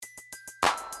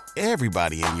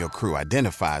Everybody in your crew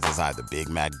identifies as either Big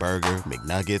Mac Burger,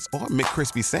 McNuggets, or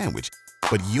McCrispy Sandwich.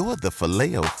 But you're the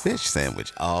Filet-O-Fish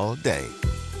Sandwich all day.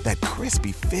 That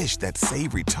crispy fish, that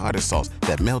savory tartar sauce,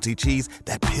 that melty cheese,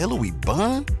 that pillowy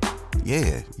bun.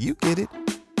 Yeah, you get it.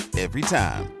 Every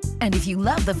time. And if you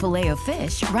love the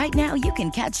Filet-O-Fish, right now you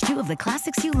can catch 2 of the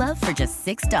classics you love for just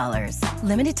 $6.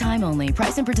 Limited time only.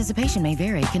 Price and participation may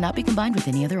vary. Cannot be combined with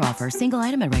any other offer. Single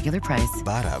item at regular price.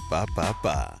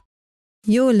 Ba-da-ba-ba-ba.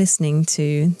 You're listening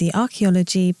to the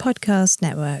Archaeology Podcast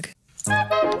Network.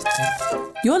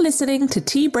 You're listening to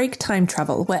Teabreak Time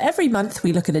Travel, where every month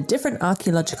we look at a different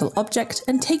archaeological object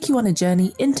and take you on a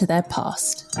journey into their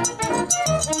past.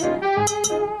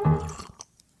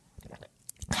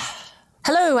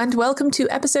 Hello and welcome to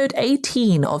episode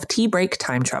 18 of Teabreak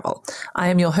Time Travel. I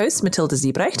am your host, Matilda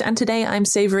Ziebrecht, and today I'm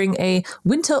savouring a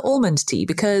winter almond tea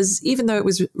because even though it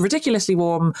was ridiculously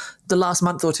warm the last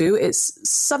month or two, it's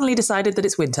suddenly decided that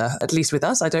it's winter, at least with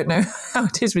us. I don't know how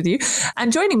it is with you.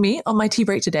 And joining me on my tea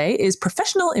break today is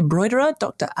professional embroiderer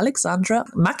Dr. Alexandra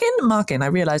Makin. I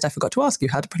realised I forgot to ask you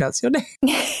how to pronounce your name.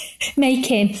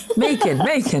 Makin.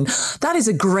 That is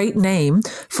a great name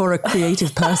for a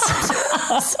creative person.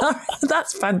 Sorry,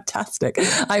 that's fantastic.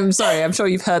 I'm sorry, I'm sure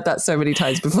you've heard that so many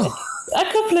times before. A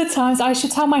couple of times. I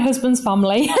should tell my husband's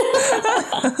family.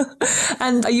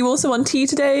 And are you also on tea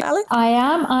today, Alex? I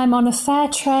am. I'm on a fair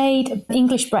trade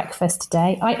English breakfast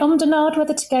today. I ummed and ahed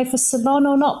whether to go for Ceylon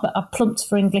or not, but I plumped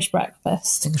for English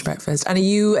breakfast. English breakfast. And are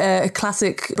you a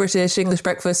classic British English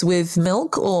breakfast with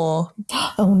milk or?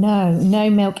 Oh, no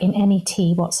milk in any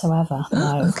tea whatsoever.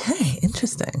 No. Oh, okay,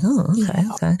 interesting. Oh, okay.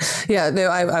 Yeah. Okay. Yeah, no,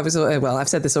 I was, well, I've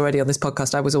said this already on this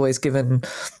podcast. I was always given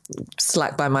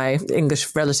slack by my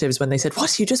English relatives when they said,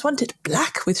 "What, you just want it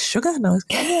black with sugar?" And I was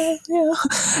like, yeah.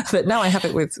 But now I have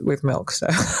it with milk, so.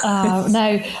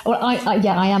 No. Well,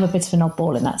 I am a bit of an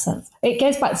oddball in that sense. It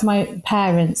goes back to my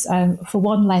parents. For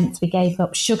one Lent, we gave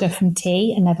up sugar from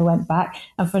tea and never went back.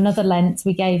 And for another Lent,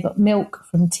 we gave up milk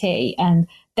from tea and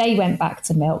they went back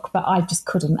to milk, but I just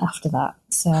couldn't after that.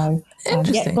 So,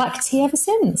 black tea ever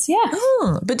since, yeah.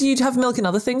 Oh, but do you have milk in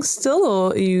other things still,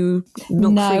 or are you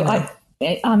milk-free now?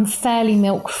 I'm fairly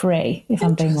milk-free, if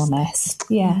I'm being honest.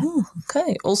 Yeah. Oh,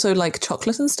 okay. Also like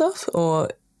chocolate and stuff, or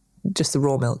just the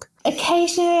raw milk?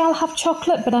 Occasionally I'll have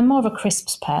chocolate, but I'm more of a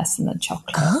crisps person than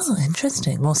chocolate. Oh,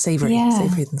 interesting. More savoury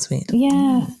than sweet.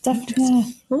 Yeah,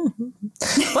 definitely. Mm-hmm.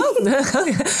 Well,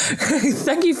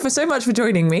 thank you so much for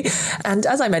joining me. And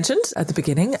as I mentioned at the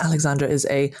beginning, Alexandra is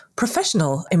a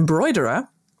professional embroiderer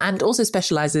and also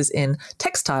specialises in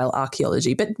textile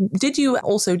archaeology. But did you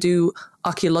also do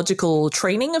archaeological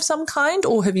training of some kind,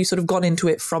 or have you sort of gone into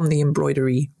it from the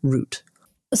embroidery route?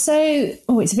 So,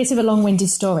 it's a bit of a long-winded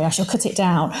story. I shall cut it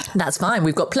down. That's fine.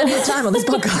 We've got plenty of time on this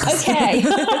podcast. Okay.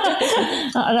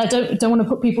 And I don't want to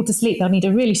put people to sleep. They'll need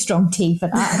a really strong tea for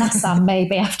that. And Assam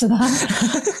maybe after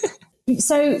that.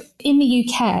 So in the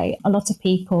UK, a lot of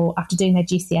people, after doing their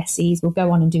GCSEs, will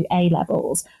go on and do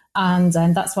A-levels. And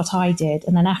that's what I did.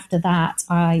 And then after that,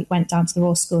 I went down to the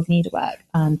Royal School of Needlework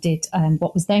and did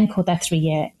what was then called their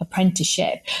 3-year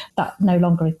apprenticeship. That no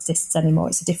longer exists anymore.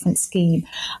 It's a different scheme.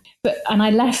 And I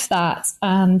left that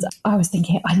and I was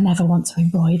thinking, I never want to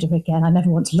embroider again. I never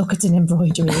want to look at an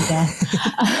embroidery again.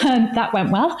 And that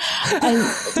went well. And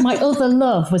my other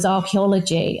love was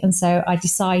archaeology. And so I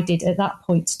decided at that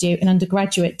point to do an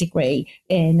undergraduate degree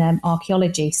in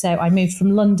archaeology. So I moved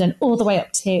from London all the way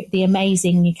up to the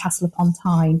amazing Newcastle upon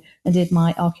Tyne and did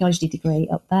my archaeology degree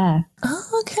up there.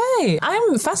 Oh, okay.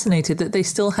 I'm fascinated that they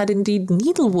still had indeed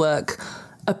needlework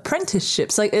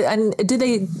apprenticeships. And did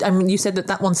they? I mean, you said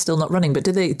that one's still not running, but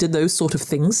did those sort of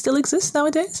things still exist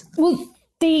nowadays? Well,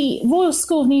 the Royal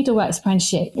School of Needlework's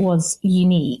apprenticeship was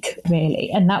unique,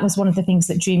 really, and that was one of the things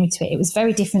that drew me to it. It was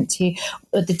very different to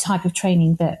the type of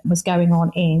training that was going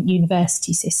on in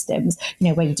university systems,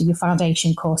 where you do your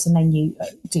foundation course and then you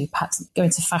do perhaps go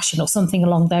into fashion or something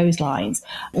along those lines,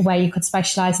 where you could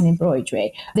specialise in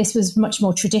embroidery. This was much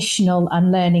more traditional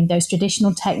and learning those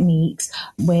traditional techniques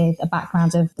with a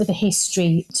background of the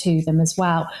history to them as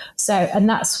well. So, and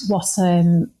that's what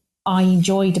I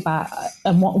enjoyed about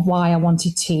and why I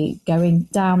wanted to go in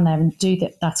down there and do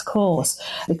that course,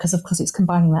 because of course it's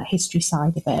combining that history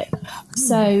side of it.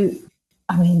 So,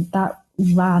 I mean, that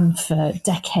ran for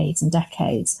decades and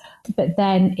decades, but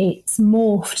then it's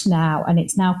morphed now and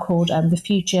it's now called the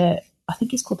Future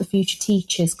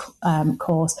Teachers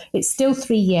course. It's still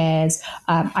 3 years.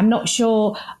 I'm not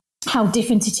sure how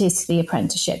different it is to the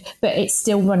apprenticeship, but it's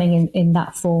still running in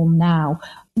that form now.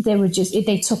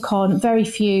 They took on very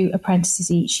few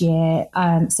apprentices each year.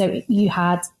 So you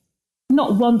had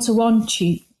not one-to-one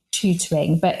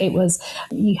tutoring, but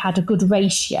you had a good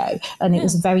ratio, and it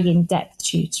was very in-depth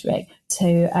tutoring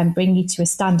to bring you to a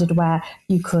standard where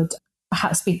you could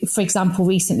perhaps be, for example,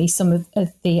 recently some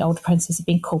of the old apprentices have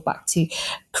been called back to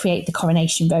create the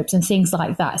coronation robes and things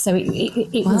like that. So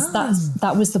it was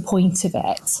that was the point of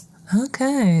it.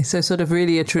 Okay, so sort of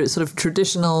really a sort of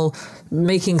traditional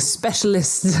making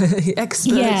specialist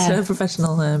expert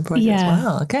professional projects. Yeah.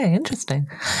 Wow, okay, interesting.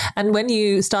 And when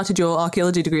you started your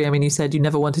archaeology degree, I mean, you said you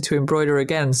never wanted to embroider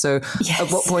again. So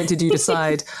at what point did you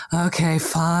decide, okay,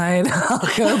 fine,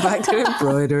 I'll go back to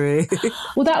embroidery?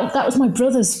 Well, that was my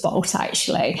brother's fault,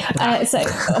 actually. So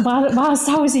whilst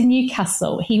I was in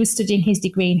Newcastle, he was studying his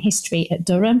degree in history at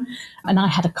Durham, and I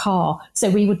had a car. So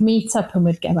we would meet up and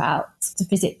we'd go out to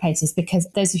visit places, because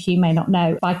those of you who may not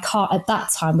know, by car at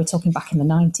that time, we're talking back in the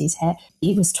 90s here,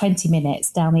 it was 20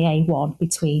 minutes down the A1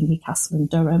 between Newcastle and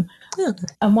Durham. Yeah.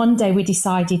 And one day we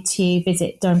decided to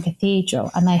visit Durham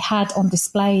Cathedral, and they had on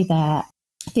display there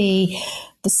the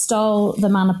stole, the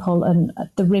maniple and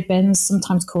the ribbons,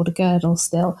 sometimes called a girdle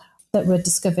still, that were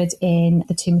discovered in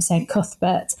the tomb of St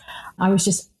Cuthbert. I was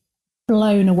just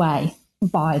blown away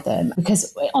by them,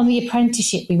 because on the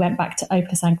apprenticeship we went back to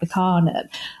Opus Anglicanum,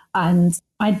 and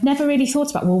I'd never really thought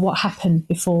about, well, what happened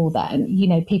before then? You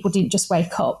know, people didn't just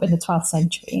wake up in the 12th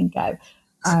century and go,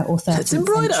 or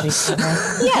 13th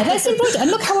century. Yeah, let's embroider.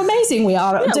 And look how amazing we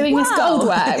are at doing this gold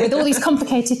work with all these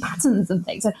complicated patterns and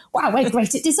things. And wow, we're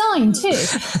great at design too.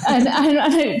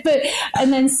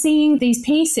 And then seeing these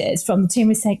pieces from the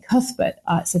tomb of St Cuthbert,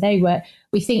 so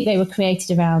we think they were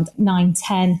created around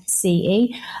 910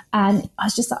 CE. And I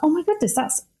was just like, oh my goodness,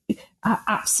 that's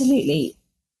absolutely...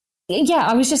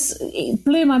 Yeah, it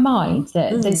blew my mind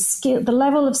that the skill, the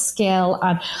level of skill,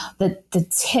 and the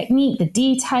technique, the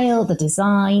detail, the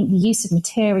design, the use of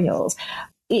materials.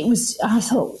 I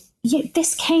thought, yeah,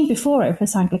 this came before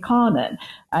Opus Anglicanum.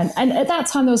 And at that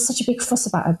time, there was such a big fuss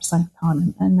about Opus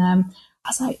Anglicanum. And I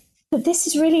was like, but this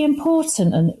is really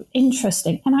important and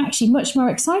interesting, and actually much more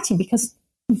exciting, because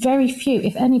very few,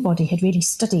 if anybody, had really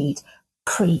studied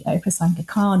pre-Opus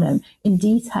Anglicanum in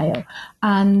detail.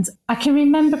 And I can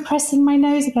remember pressing my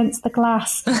nose against the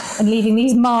glass and leaving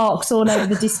these marks all over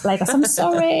the display glass. I'm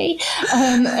sorry.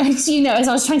 As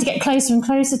I was trying to get closer and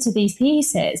closer to these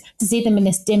pieces to see them in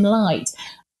this dim light.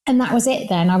 And that was it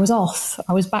then. I was off.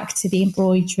 I was back to the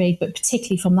embroidery, but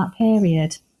particularly from that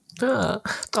period. Oh,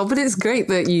 but it's great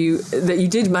that you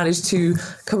did manage to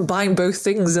combine both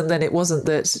things, and then it wasn't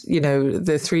that,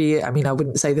 the 3 I mean, I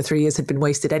wouldn't say the 3 years had been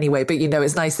wasted anyway, but,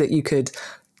 it's nice that you could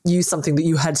use something that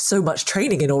you had so much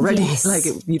training in already. Yes.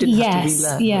 You didn't have to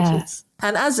relearn. Yeah.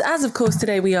 And as of course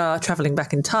today we are travelling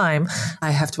back in time, I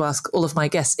have to ask all of my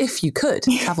guests, if you could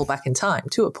travel back in time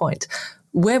to a point,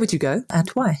 where would you go and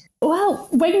why? Well,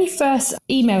 when you first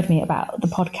emailed me about the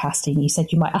podcasting, you said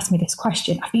you might ask me this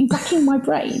question. I've been racking my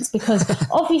brains, because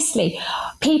obviously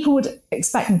people would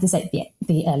expect me to say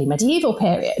the early medieval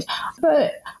period,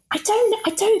 but I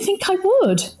don't think I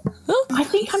would. I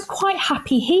think I'm quite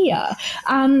happy here.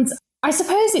 And I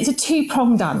suppose it's a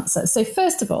two-pronged answer. So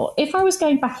first of all, if I was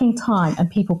going back in time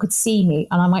and people could see me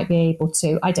and I might be able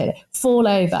to, I don't know, fall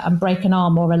over and break an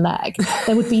arm or a leg,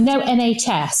 there would be no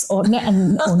NHS or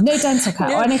no dental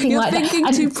care or anything like that. You're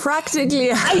thinking too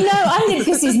practically. I think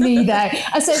this is me though.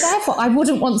 And so therefore I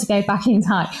wouldn't want to go back in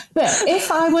time. But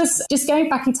if I was just going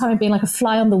back in time and being like a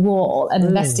fly on the wall and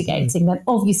investigating, then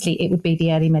obviously it would be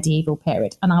the early medieval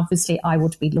period. And obviously I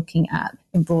would be looking at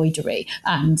embroidery,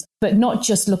 but not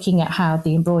just looking at how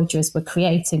the embroiderers were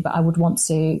creating, but I would want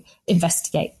to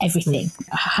investigate everything,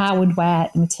 how and where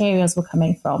the materials were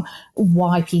coming from,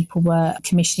 why people were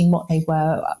commissioning what they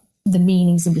were, the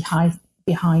meanings and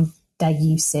behind their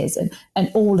uses,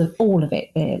 and all of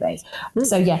it really.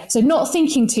 So not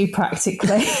thinking too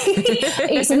practically.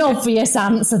 It's an obvious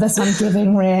answer that I'm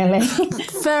giving, really.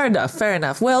 Fair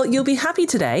enough. Well, you'll be happy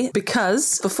today,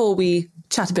 because before we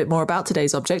chat a bit more about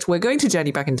today's object, we're going to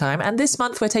journey back in time, and this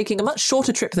month we're taking a much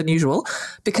shorter trip than usual,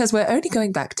 because we're only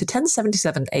going back to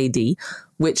 1077 AD,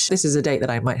 which this is a date that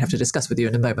I might have to discuss with you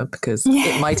in a moment, because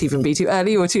it might even be too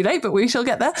early or too late, but we shall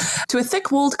get there, to a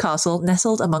thick-walled castle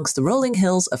nestled amongst the rolling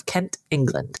hills of Kent,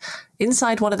 England.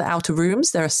 Inside one of the outer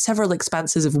rooms, there are several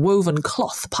expanses of woven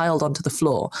cloth piled onto the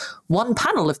floor. One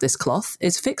panel of this cloth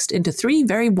is fixed into 3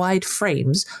 very wide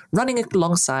frames running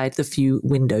alongside the few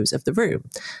windows of the room.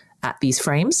 At these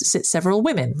frames sit several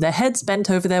women, their heads bent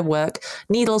over their work,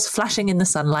 needles flashing in the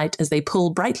sunlight as they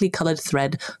pull brightly coloured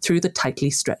thread through the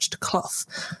tightly stretched cloth.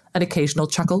 An occasional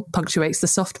chuckle punctuates the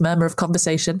soft murmur of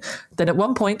conversation. Then at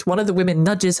one point, one of the women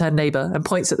nudges her neighbour and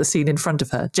points at the scene in front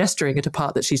of her, gesturing at a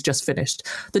part that she's just finished.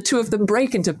 The two of them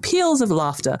break into peals of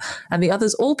laughter, and the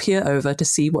others all peer over to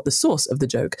see what the source of the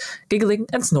joke, giggling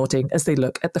and snorting as they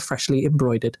look at the freshly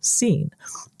embroidered scene.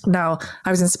 Now,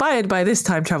 I was inspired by this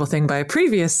time travel thing by a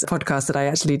previous podcast that I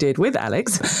actually did with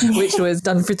Alex, which was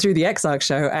done through the Exarch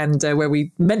show, and where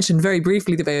we mentioned very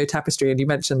briefly the Bayeux Tapestry, and you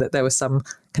mentioned that there were some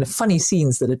kind of funny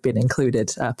scenes that had been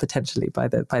included potentially by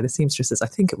the seamstresses. I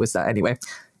think it was that anyway.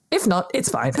 If not, it's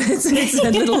fine. It's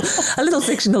a little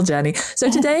fictional journey. So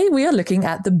today we are looking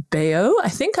at the Bayeux. I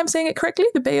think I'm saying it correctly.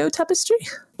 The Bayeux Tapestry.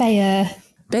 Bayeux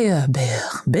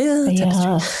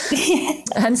Tapestry.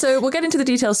 And so we'll get into the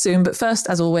details soon. But first,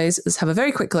 as always, let's have a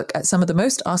very quick look at some of the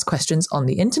most asked questions on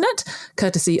the internet,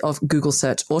 courtesy of Google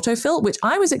Search Autofill, which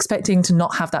I was expecting to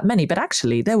not have that many, but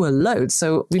actually there were loads.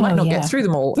 So we might not get through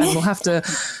them all, and we'll have to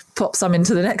pop some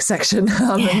into the next section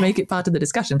and make it part of the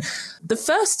discussion. The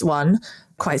first one,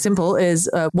 quite simple, is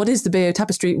what is the Bayeux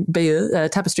Tapestry?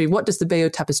 What does the Bayeux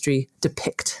Tapestry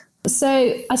depict?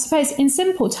 So I suppose in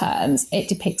simple terms, it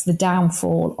depicts the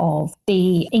downfall of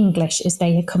the English as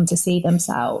they had come to see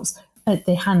themselves at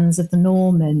the hands of the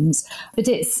Normans. But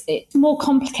it's more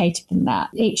complicated than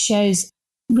that. It shows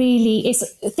really,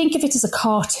 think of it as a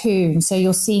cartoon. So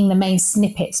you're seeing the main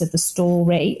snippets of the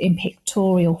story in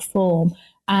pictorial form.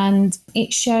 And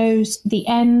it shows the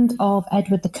end of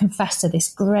Edward the Confessor,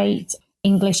 this great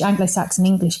Anglo-Saxon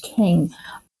English king,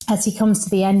 as he comes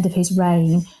to the end of his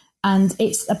reign. And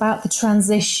it's about the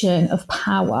transition of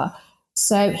power.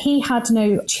 So he had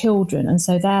no children, and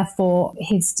so therefore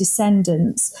his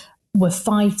descendants were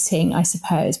fighting, I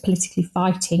suppose, politically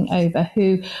fighting over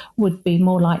who would be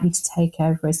more likely to take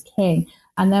over as king.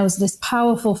 And there was this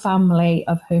powerful family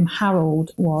of whom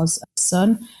Harold was a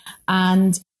son,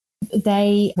 and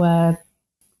they were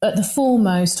at the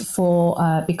foremost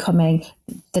for becoming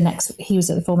the next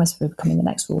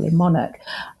ruling monarch.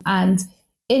 And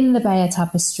in the Bayeux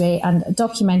Tapestry, and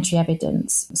documentary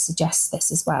evidence suggests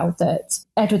this as well, that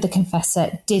Edward the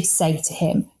Confessor did say to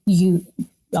him,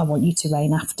 I want you to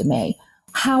reign after me.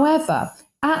 However,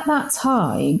 at that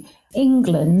time,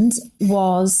 England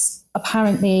was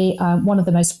apparently one of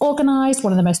the most organised,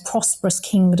 one of the most prosperous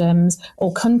kingdoms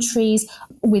or countries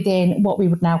within what we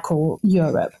would now call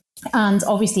Europe. And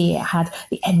obviously it had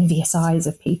the envious eyes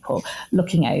of people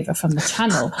looking over from the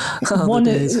channel. We won't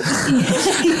go into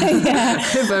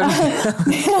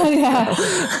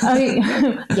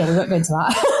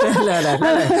that. No.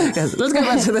 Yes. Let's go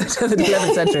back to the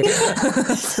 11th century.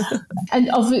 And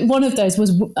one of those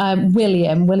was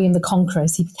William the Conqueror,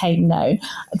 as he became known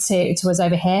to us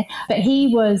over here. But he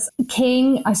was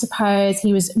king, I suppose.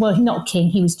 He was, well, not king,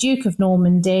 he was Duke of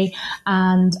Normandy,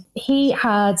 and he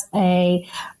had a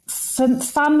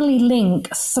family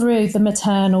link through the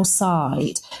maternal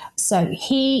side. So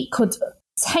he could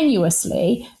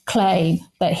tenuously claim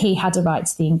that he had a right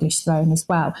to the English throne as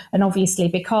well. And obviously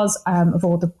because of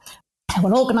all the how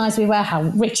unorganised we were, how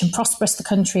rich and prosperous the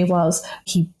country was,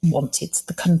 he wanted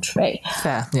the country.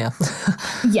 Fair, yeah.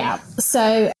 Yeah.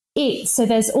 So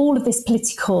there's all of this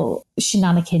political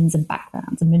shenanigans and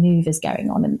backgrounds and manoeuvres going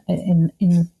on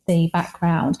in the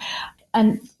background.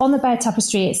 And on the Bayeux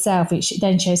Tapestry itself, which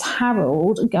then shows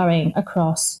Harold going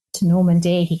across to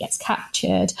Normandy, he gets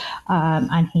captured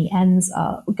and he ends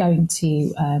up going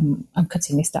to, I'm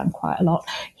cutting this down quite a lot,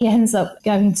 he ends up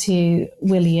going to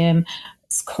William's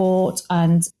court,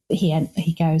 and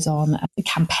he goes on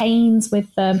campaigns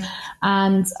with them.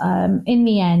 And in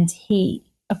the end, he,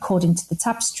 according to the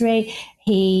tapestry,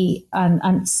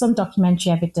 and some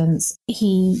documentary evidence,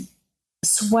 he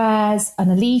swears an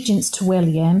allegiance to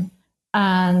William,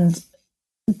 and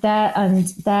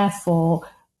therefore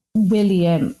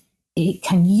William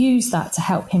can use that to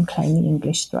help him claim the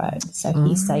English throne. So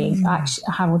he's saying,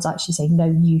 Harold's actually saying, no,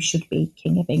 you should be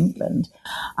King of England.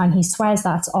 And he swears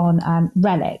that on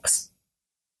relics,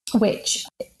 which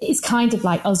is kind of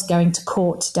like us going to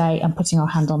court today and putting our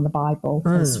hand on the Bible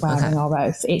and swearing our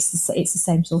oath. It's the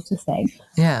same sort of thing.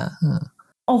 Yeah.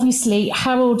 Obviously,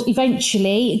 Harold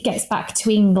eventually gets back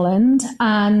to England,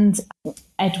 and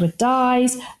Edward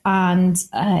dies, and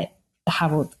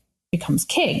Harold becomes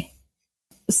king,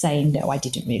 saying, no, I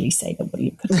didn't really say that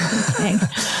William could be king.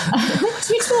 What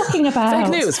are you talking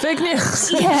about? Fake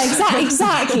news. Yeah,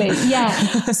 exactly. Yeah.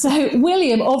 So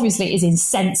William obviously is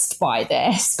incensed by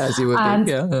this. As he would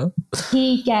be, yeah.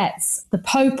 He gets the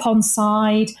Pope on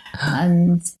side,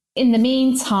 and In the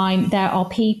meantime, there are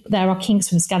kings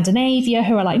from Scandinavia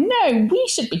who are like, no, we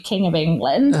should be king of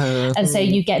England. And so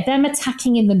you get them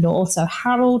attacking in the north. So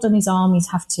Harold and his armies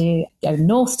have to go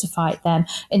north to fight them.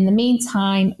 In the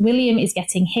meantime, William is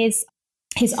getting his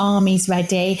armies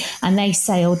ready, and they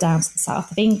sail down to the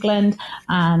south of England.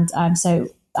 And so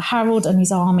Harold and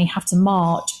his army have to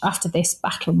march after this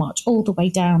battle, march all the way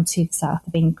down to the south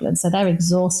of England. So they're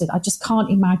exhausted. I just can't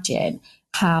imagine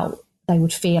how they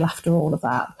would feel after all of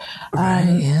that.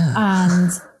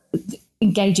 And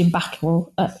engage in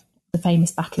battle at the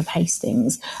famous Battle of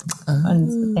Hastings.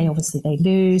 And they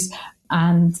lose.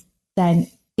 And then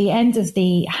the end of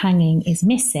the hanging is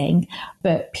missing,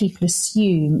 but people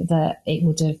assume that it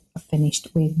would have finished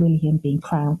with William being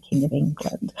crowned King of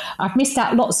England. I've missed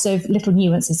out lots of little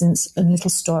nuances and little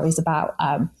stories about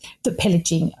the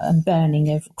pillaging and burning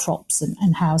of crops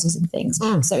and houses and things.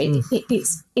 So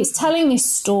it's telling this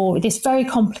story, this very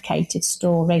complicated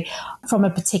story, from a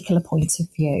particular point of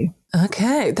view.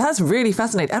 Okay, that's really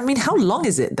fascinating. I mean, how long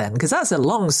is it then? Because that's a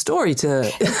long story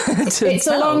to It's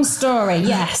tell. a long story,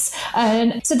 yes.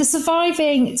 So the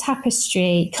surviving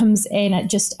tapestry comes in at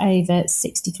just over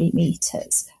 63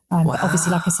 metres. But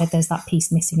obviously, like I said, there's that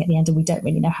piece missing at the end, and we don't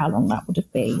really know how long that would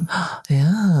have been.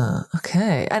 Yeah,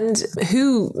 okay. And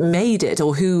who made it,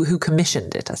 or who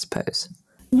commissioned it, I suppose?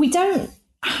 We don't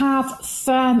have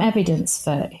firm evidence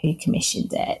for who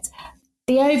commissioned it.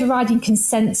 The overriding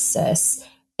consensus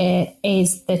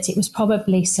is that it was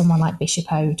probably someone like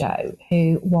Bishop Odo,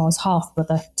 who was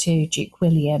half-brother to Duke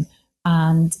William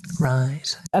and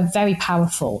a very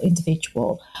powerful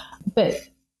individual. But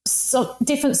so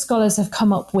different scholars have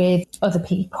come up with other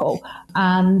people,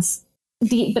 but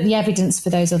the evidence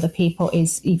for those other people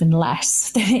is even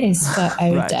less than it is for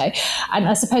Odo. And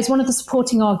I suppose one of the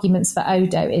supporting arguments for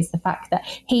Odo is the fact that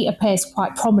he appears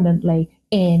quite prominently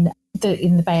in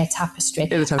the Bayeux Tapestry.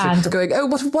 And going, oh,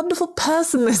 what a wonderful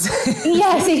person this is.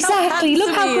 Yes, exactly.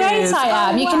 Look how great I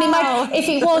am. Oh, you can imagine, if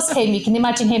it was him, you can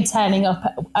imagine him turning up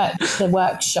at the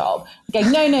workshop,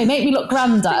 going, no, make me look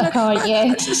grander, can't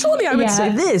you? Surely I would say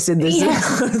this in this.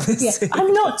 Yeah.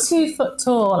 I'm not 2 foot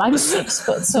tall. I'm 6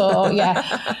 foot tall. Yeah.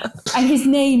 And his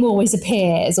name always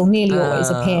appears, or nearly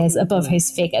always appears, above his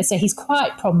figure. So he's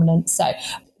quite prominent. So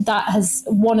that has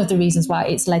one of the reasons why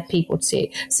it's led people to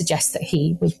suggest that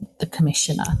he was the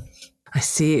commissioner. I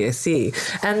see.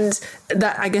 And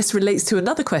that, I guess, relates to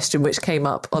another question which came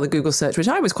up on the Google search, which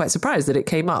I was quite surprised that it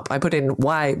came up. I put in,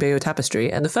 why Bayeux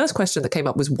Tapestry? And the first question that came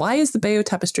up was, why is the Bayeux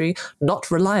Tapestry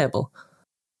not reliable?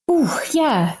 Oh,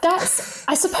 yeah,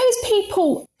 I suppose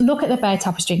people look at the Bayeux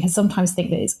Tapestry and can sometimes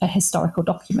think that it's a historical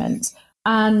document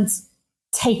and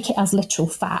take it as literal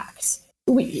fact,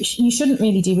 which you shouldn't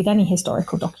really do with any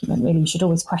historical document, really. You should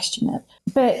always question it.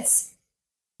 But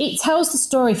it tells the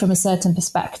story from a certain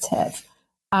perspective,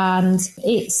 and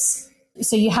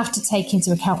so you have to take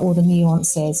into account all the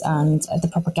nuances and the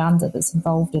propaganda that's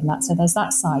involved in that. So there's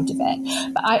that side of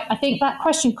it. But I think that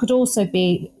question could also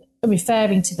be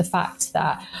referring to the fact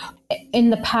that in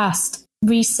the past,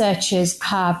 researchers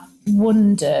have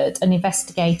wondered and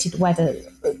investigated whether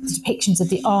depictions of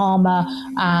the armour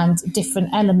and different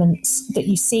elements that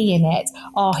you see in it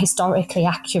are historically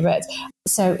accurate.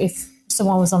 So if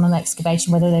someone was on an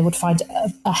excavation, whether they would find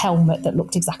a helmet that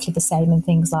looked exactly the same and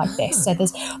things like this. So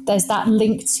there's that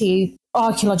link to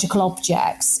archaeological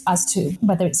objects as to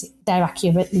whether they're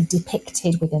accurately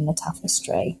depicted within the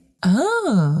tapestry.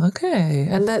 Oh, okay.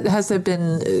 And that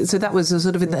was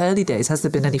sort of in the early days. Has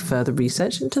there been any further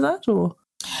research into that, or?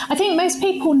 I think most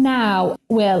people now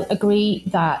will agree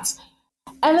that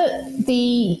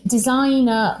the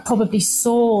designer probably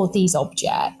saw these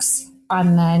objects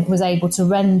and then was able to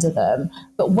render them,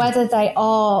 but whether they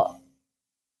are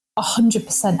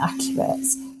 100% accurate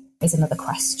is another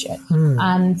question.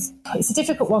 And it's a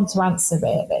difficult one to answer,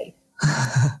 really.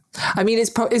 I mean,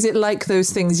 is it like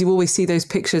those things, you always see those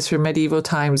pictures from medieval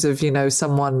times of,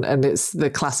 someone, and it's the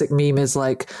classic meme is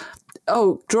like,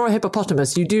 oh, draw a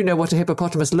hippopotamus. You do know what a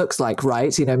hippopotamus looks like,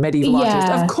 right? Medieval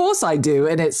artist. Of course I do.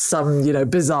 And it's some,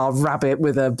 bizarre rabbit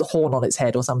with a horn on its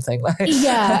head or something.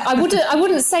 Yeah, I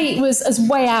wouldn't say it was as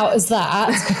way out as that.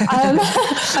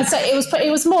 I'd say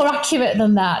it was more accurate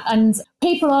than that. And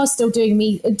people are still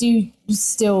do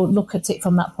still look at it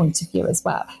from that point of view as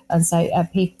well. And so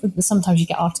sometimes you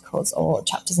get articles or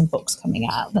chapters in books coming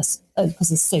out because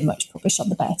there's so much published on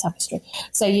the Bayeux Tapestry.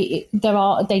 So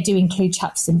they do include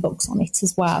chapters in books on it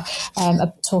as well,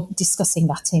 discussing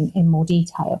that in more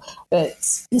detail. But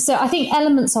so I think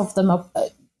elements of them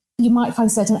you might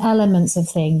find certain elements of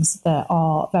things that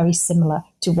are very similar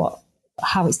to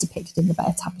how it's depicted in the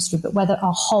Bayeux Tapestry, but whether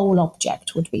a whole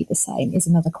object would be the same is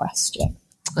another question.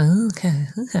 Okay.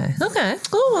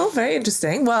 Oh, well, very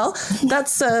interesting. Well,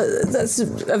 that's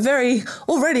already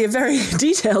a very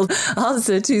detailed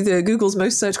answer to the Google's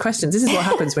most searched questions. This is what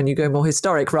happens when you go more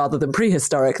historic rather than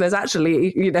prehistoric. There's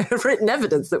actually, written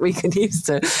evidence that we can use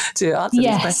to answer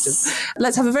these questions.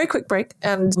 Let's have a very quick break,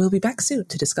 and we'll be back soon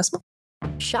to discuss more.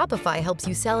 Shopify helps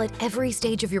you sell at every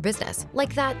stage of your business.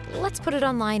 Like that, let's put it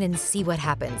online and see what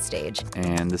happens stage.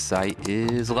 And the site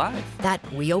is live. That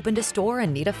we opened a store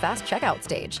and need a fast checkout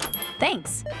stage.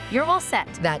 Thanks. You're all set.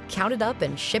 That count it up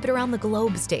and ship it around the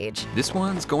globe stage. This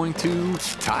one's going to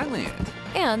Thailand.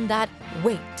 And that,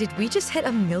 wait, did we just hit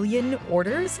 1 million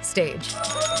orders stage?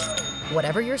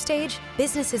 Whatever your stage,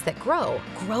 businesses that grow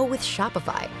with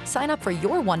Shopify. Sign up for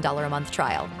your $1 a month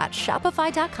trial at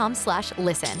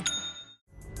shopify.com/listen.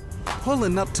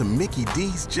 Pulling up to Mickey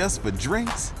D's just for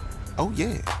drinks? Oh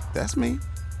yeah, that's me.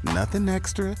 Nothing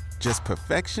extra, just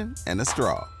perfection and a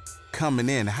straw. Coming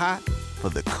in hot for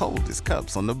the coldest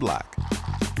cups on the block.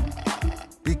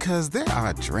 Because there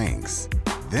are drinks.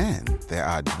 Then there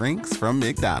are drinks from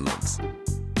McDonald's.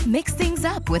 Mix things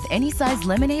up with any size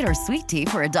lemonade or sweet tea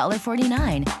for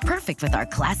 $1.49. Perfect with our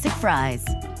classic fries.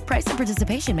 Price and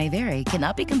participation may vary.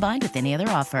 Cannot be combined with any other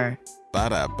offer.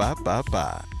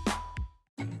 Ba-da-ba-ba-ba.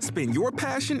 Spin your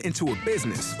passion into a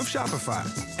business with Shopify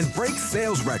and break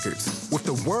sales records with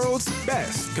the world's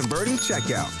best converting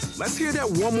checkout. Let's hear that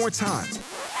one more time.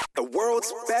 The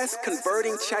world's best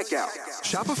converting checkout.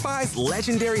 Shopify's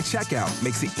legendary checkout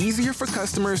makes it easier for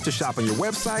customers to shop on your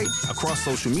website, across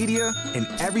social media, and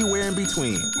everywhere in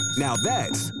between. Now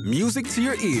that's music to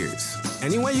your ears.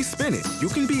 Any way you spin it, you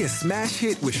can be a smash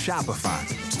hit with Shopify.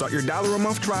 Start your $1 a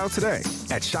month trial today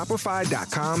at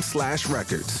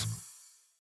shopify.com/records.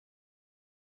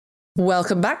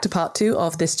 Welcome back to part 2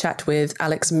 of this chat with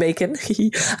Alex Macon.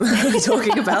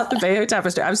 Talking about the Bayeux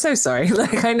Tapestry. I'm so sorry.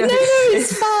 I know. No,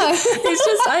 it's fine. It's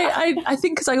just, I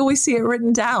think because I always see it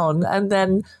written down and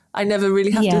then I never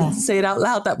really have to say it out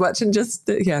loud that much and just,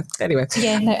 anyway.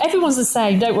 Yeah, no, everyone's the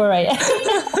same, don't worry.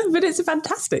 But it's a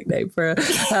fantastic name for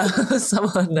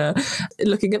someone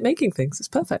looking at making things. It's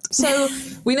perfect. So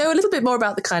we know a little bit more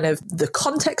about the kind of the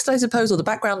context, I suppose, or the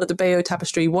background of the Bayeux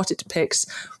Tapestry, what it depicts,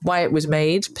 why it was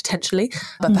made, potentially.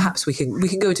 But perhaps we can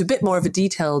go into a bit more of a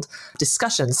detailed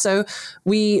discussion. So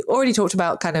we already talked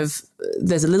about kind of,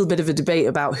 there's a little bit of a debate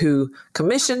about who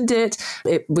commissioned it.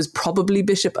 It was probably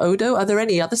Bishop Odo. Are there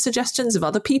any other suggestions of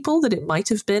other people that it might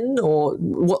have been? Or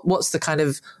what's the kind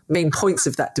of main points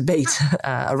of that debate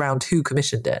around who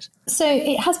commissioned it? So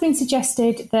it has been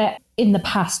suggested that in the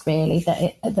past, really,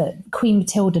 that Queen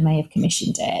Matilda may have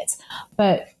commissioned it.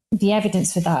 But the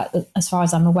evidence for that, as far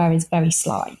as I'm aware, is very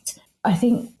slight. I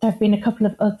think there have been a couple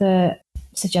of other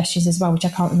suggestions as well, which I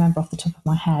can't remember off the top of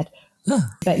my head.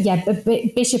 But yeah,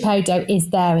 Bishop Odo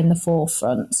is there in the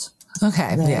forefront.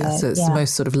 Okay, really. So it's the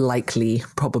most sort of likely,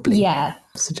 probably,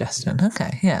 suggestion.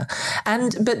 Okay, yeah.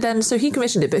 But then, so he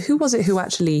commissioned it, but who was it who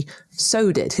actually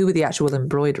sewed it? Who were the actual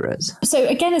embroiderers? So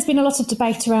again, there's been a lot of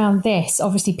debate around this.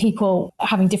 Obviously, people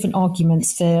having different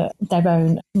arguments for their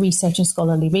own research and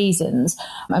scholarly reasons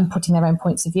and putting their own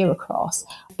points of view across.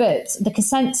 But the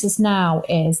consensus now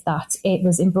is that it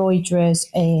was embroiderers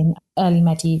in early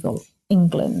medieval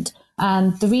England.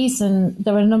 And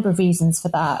there are a number of reasons for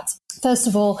that. First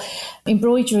of all,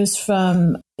 embroiderers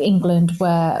from England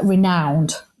were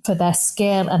renowned for their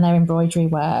skill and their embroidery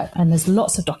work. And there's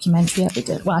lots of documentary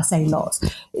evidence. Well, I say lots.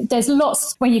 There's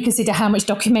lots when you consider how much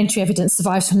documentary evidence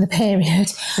survives from the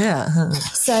period. Yeah.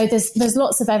 So there's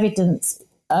lots of evidence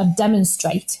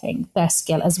demonstrating their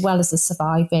skill, as well as the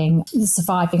surviving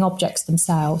objects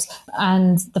themselves,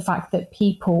 and the fact that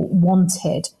people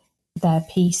wanted their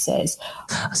pieces.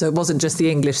 So it wasn't just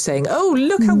the English saying, "Oh,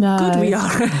 look how good we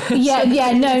are."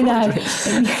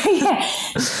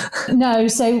 No.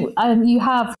 So you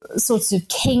have sorts of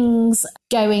kings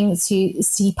going to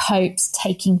see popes,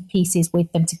 taking pieces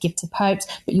with them to give to popes,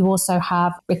 but you also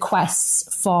have requests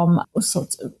from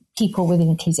sorts of people within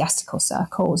ecclesiastical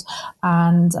circles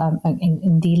and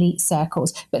in the elite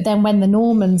circles. But then when the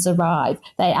Normans arrive,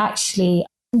 they actually,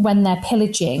 when they're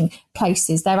pillaging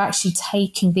places, they're actually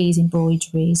taking these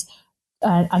embroideries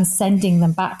and sending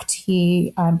them back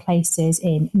to places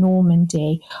in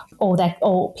Normandy,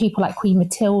 or people like Queen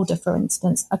Matilda, for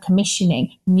instance, are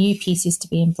commissioning new pieces to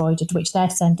be embroidered, which they're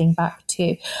sending back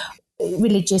to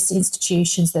religious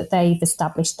institutions that they've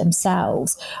established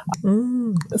themselves.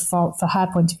 For her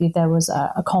point of view, there was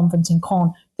a convent in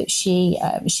Caen that she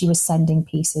was sending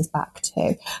pieces back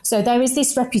to. So there is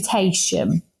this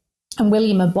reputation. And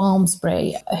William of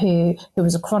Malmesbury, who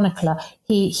was a chronicler,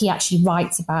 he actually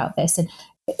writes about this. And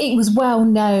it was well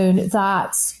known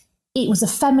that it was a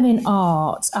feminine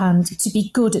art, and to be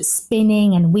good at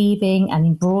spinning and weaving and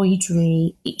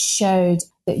embroidery, it showed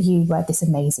that you were this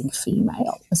amazing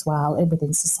female as well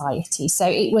within society. So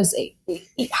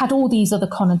it had all these other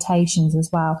connotations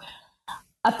as well.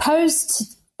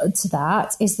 Opposed to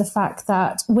that is the fact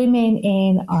that women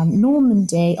in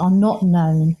Normandy are not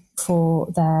known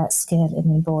for their skill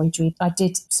in embroidery. I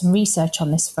did some research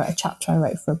on this for a chapter I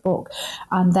wrote for a book,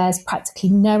 and there's practically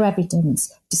no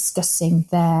evidence discussing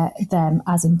them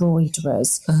as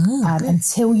embroiderers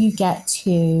until you get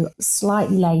to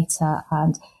slightly later,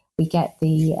 and we get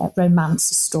the romance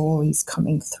stories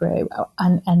coming through,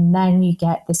 and then you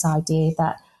get this idea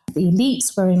that the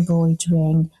elites were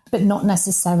embroidering, but not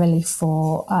necessarily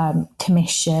for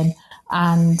commission,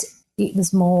 and it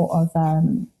was more of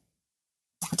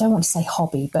I don't want to say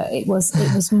hobby, but it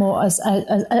was more as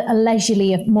a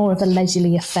leisurely, more of a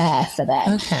leisurely affair for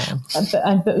them.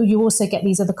 Okay. But you also get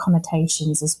these other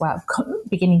connotations as well,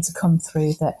 beginning to come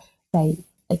through, that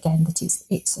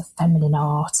it's a feminine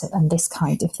art and this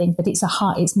kind of thing. But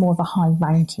it's more of a high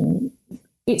ranking.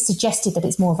 It's suggested that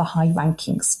it's more of a high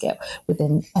ranking skill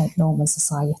within Norman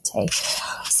society.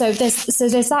 So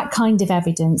there's that kind of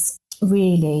evidence,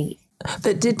 really.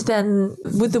 But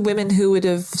would the women who would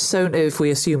have sewn, if we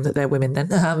assume that they're women then,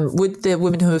 would the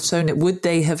women who have sewn it, would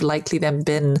they have likely then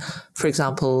been, for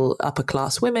example, upper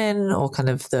class women, or kind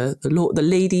of the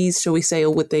ladies, shall we say,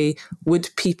 or would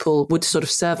sort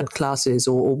of servant classes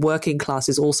or working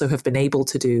classes also have been able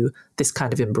to do this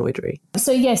kind of embroidery?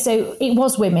 So it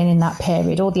was women in that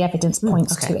period. All the evidence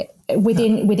points to it,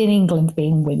 within England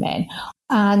being women.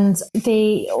 And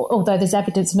although there's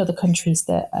evidence in other countries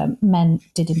that men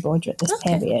did embroider at this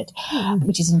period,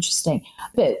 which is interesting.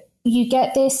 But you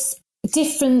get this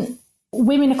different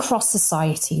women across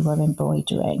society were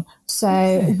embroidering.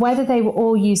 So whether they were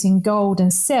all using gold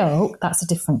and silk, that's a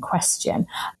different question.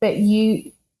 But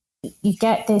you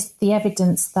get the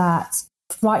evidence that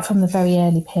right from the very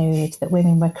early period that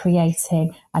women were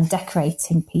creating and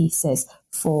decorating pieces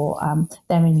for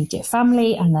their immediate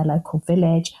family and their local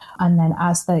village. And then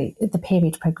as the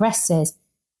period progresses,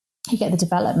 you get the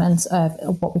development of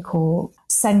what we call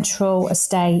central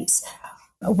estates,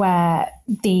 where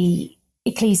the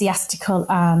ecclesiastical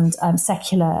and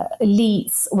secular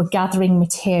elites were gathering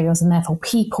materials and therefore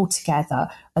people together.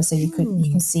 And so you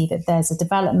can see that there's a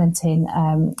development in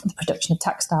the production of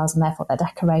textiles and therefore their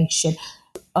decoration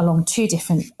along two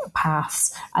different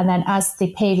paths. And then as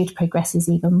the period progresses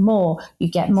even more, you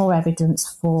get more evidence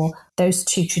for those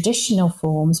two traditional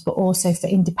forms, but also for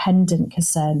independent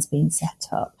concerns being set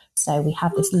up. So we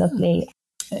have this lovely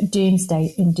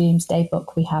Domesday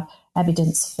book, we have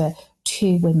evidence for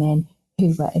two women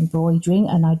who were embroidering,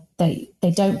 and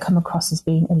they don't come across as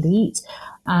being elite.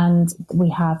 And we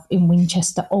have in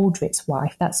Winchester Aldrich's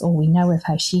wife, that's all we know of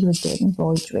her, she was doing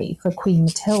embroidery for Queen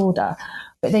Matilda.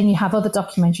 But then you have other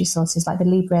documentary sources like the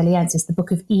Liber Eliensis, the Book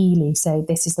of Ely. So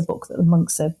this is the book that the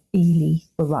monks of Ely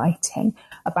were writing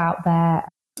about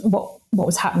what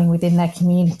was happening within their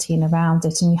community and around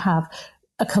it. And you have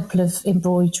a couple of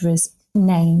embroiderers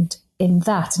named in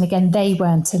that. And again, they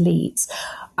weren't elites.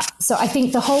 So I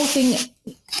think the whole thing,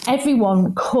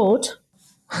 everyone could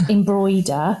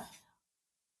embroider.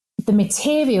 The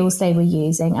materials they were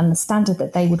using and the standard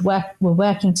that they were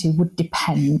working to would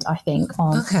depend, I think,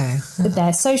 on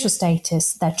their social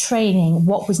status, their training,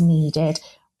 what was needed,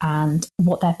 and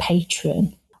what their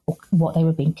patron, or what they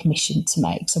were being commissioned to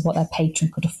make. So what their patron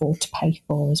could afford to pay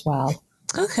for as well.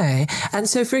 Okay. And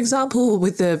so, for example,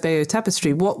 with the Bayeux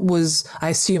tapestry, I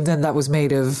assume then that was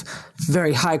made of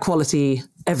very high quality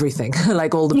everything,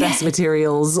 like all the best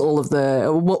materials, all of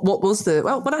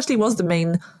what actually was the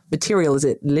main material? Is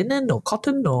it linen or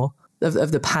cotton or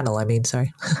of the panel? I mean,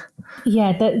 sorry.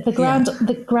 Yeah,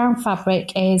 the ground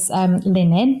fabric is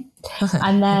linen,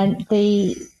 and then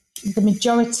the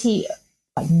majority,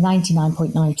 like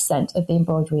 99.9% of the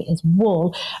embroidery is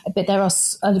wool, but there are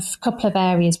a couple of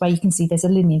areas where you can see there's a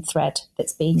linen thread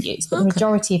that's being used, but the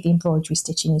majority of the embroidery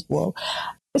stitching is wool.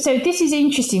 So this is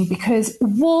interesting because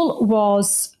wool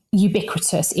was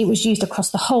ubiquitous. It was used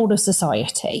across the whole of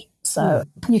society. So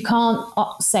you can't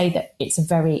say that it's a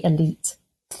very elite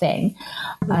thing.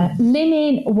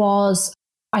 Linen was,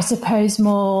 I suppose,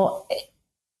 more...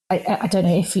 I don't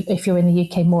know if you're in the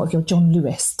UK, more of your John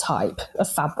Lewis type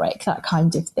of fabric, that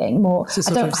kind of thing. More so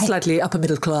slightly upper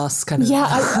middle class kind of. Yeah,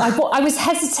 I was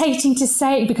hesitating to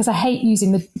say it because I hate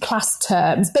using the class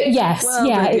terms, but yes,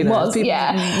 it was.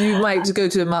 You might go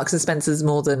to Marks and Spencer's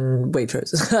more than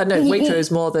Waitrose. No,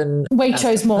 Waitrose more than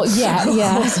Waitrose more.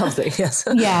 Yeah, or something. Yes.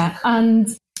 Yeah, and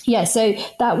Yeah, so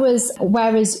that was,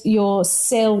 whereas your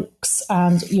silks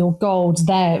and your gold,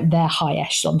 they're high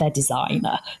echelon, they're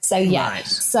designer. So yeah, Right.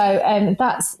 so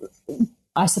that's,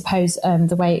 I suppose,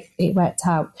 the way it worked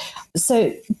out.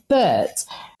 So, but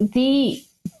the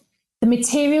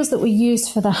materials that were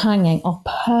used for the hanging are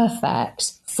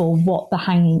perfect for what the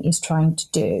hanging is trying to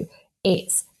do.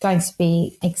 It's going to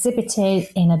be exhibited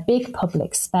in a big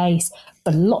public space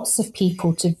for lots of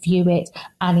people to view it,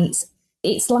 and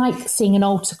it's like seeing an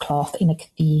altar cloth in a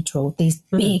cathedral, these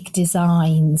big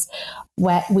designs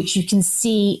which you can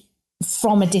see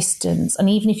from a distance. And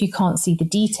even if you can't see the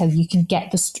detail, you can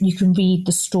read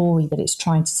the story that it's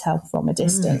trying to tell from a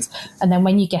distance. And then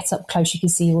when you get up close, you can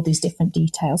see all these different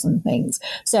details and things.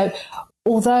 So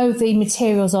although the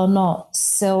materials are not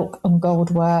silk and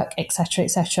gold work, etc.,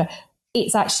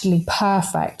 it's actually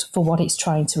perfect for what it's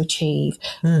trying to achieve.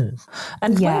 And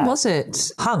where was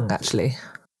it hung, actually?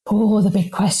 Oh, the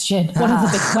big question. One of the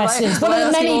big questions. One of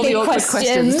the many big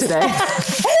questions today.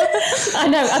 I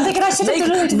know. I'm thinking I should have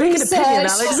done a little Make research. an opinion,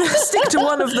 Alex. Stick to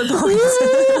one of the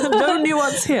points. No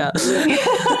nuance here.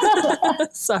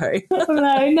 Sorry.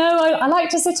 No. I like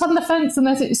to sit on the fence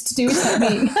unless it's to do with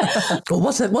technique. Well,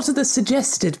 what are the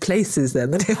suggested places then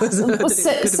that it was? That it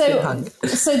could have been hung?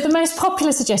 So the most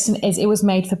popular suggestion is it was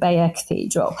made for Bayeux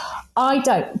Cathedral. I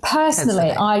don't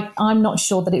personally. I'm not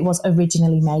sure that it was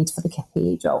originally made for the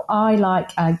cathedral. I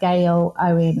like Gail,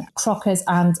 Owen, Crockers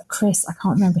and Chris, I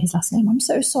can't remember his last name, I'm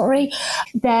so sorry.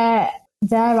 Their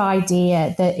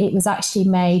idea that it was actually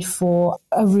made for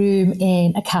a room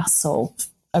in a castle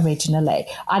originally.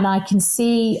 And I can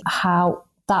see how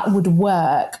that would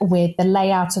work with the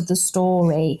layout of the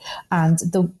story and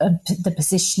the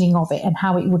positioning of it and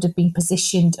how it would have been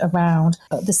positioned around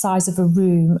the size of a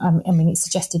room. I mean, it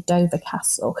suggested Dover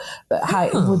Castle, but how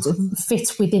it would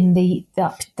fit within the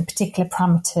particular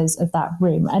parameters of that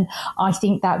room. And I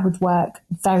think that would work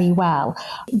very well.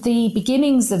 The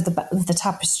beginnings of the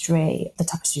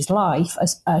tapestry's life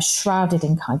are shrouded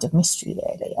in kind of mystery,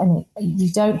 really. And you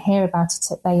don't hear about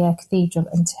it at Bayeux Cathedral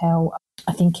until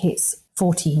I think it's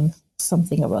 14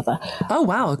 something or other. Oh,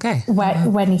 wow, okay.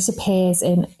 When it appears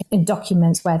in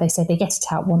documents where they say they get it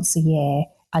out once a year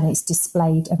and it's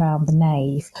displayed around the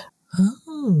nave.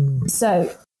 Oh.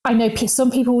 So I know some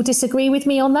people will disagree with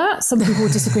me on that. Some people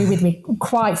will disagree with me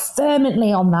quite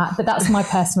vehemently on that, but that's my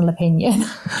personal opinion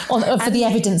for the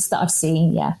evidence that I've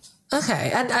seen, yeah.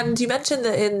 Okay, and you mentioned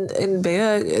that in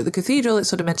Bayeux, the cathedral, it's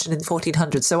sort of mentioned in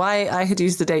 1400. So I had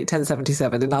used the date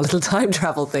 1077 in our little time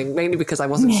travel thing, mainly because I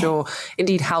wasn't sure,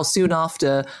 indeed, how soon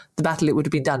after the battle it would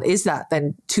have been done. Is that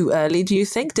then too early, do you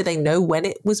think? Do they know when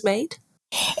it was made?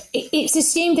 It's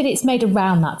assumed that it's made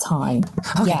around that time.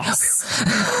 Okay.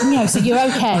 Yes. No, so you're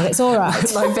okay. It's all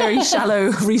right. My very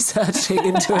shallow researching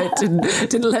into it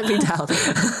didn't let me down.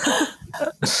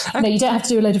 No, you don't have to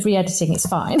do a load of re-editing. It's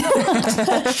fine.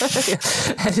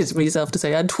 Edit myself to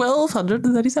say, and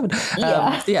 1237.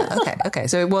 Okay.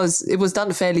 So it was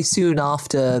done fairly soon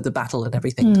after the battle and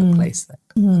everything took place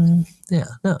then. Yeah,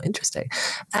 no, interesting.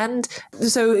 And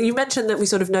so you mentioned that we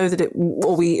sort of know that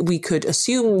we could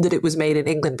assume that it was made in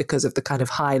England because of the kind of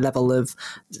high level of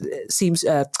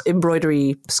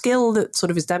embroidery skill that sort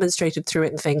of is demonstrated through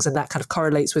it and things, and that kind of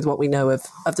correlates with what we know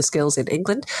of the skills in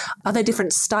England. Are there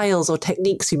different styles or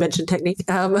techniques, you mentioned technique,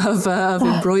 of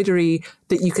embroidery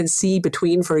that you can see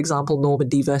between, for example,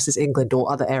 Normandy versus England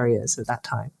or other areas at that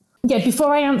time? Yeah,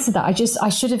 before I answer that, I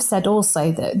should have said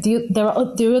also that there are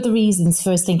other reasons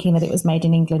for us thinking that it was made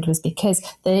in England was because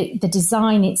the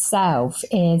design itself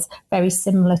is very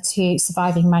similar to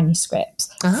surviving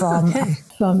manuscripts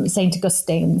from St.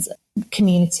 Augustine's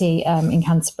community in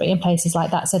Canterbury and places like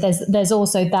that. So there's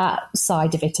also that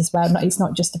side of it as well. It's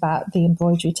not just about the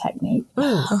embroidery technique.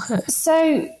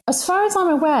 So as far as I'm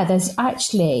aware, there's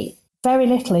actually very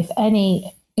little, if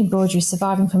any, embroidery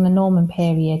surviving from the Norman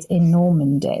period in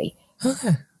Normandy.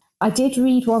 Okay. I did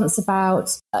read once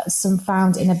about some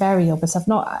found in a burial, but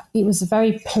it was a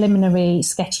very preliminary,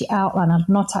 sketchy outline. I've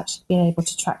not actually been able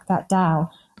to track that down.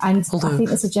 And I think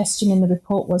the suggestion in the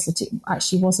report was that it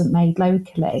actually wasn't made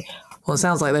locally. Well, it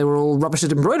sounds like they were all rubbish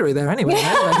at embroidery there anyway.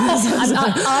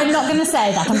 I'm not going to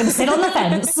say that. I'm going to sit on the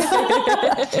fence.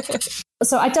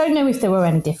 So I don't know if there were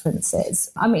any differences.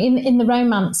 I mean, in the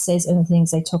romances and things,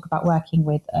 they talk about working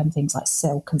with things like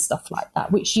silk and stuff like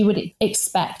that, which you would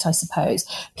expect, I suppose,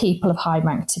 people of high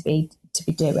rank to be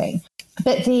doing.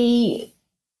 But the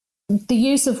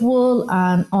use of wool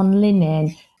on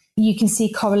linen, you can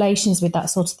see correlations with that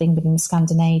sort of thing within the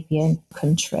Scandinavian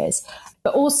countries.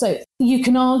 But also, you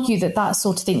can argue that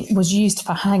sort of thing was used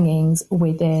for hangings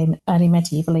within early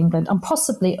medieval England and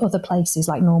possibly other places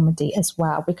like Normandy as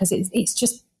well, because it's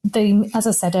just as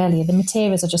I said earlier, the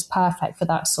materials are just perfect for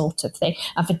that sort of thing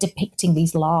and for depicting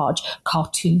these large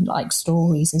cartoon-like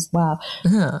stories as well.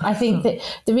 I think that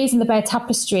the reason the Bear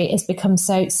Tapestry has become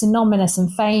so synonymous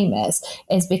and famous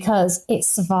is because it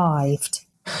survived.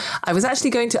 I was actually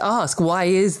going to ask, why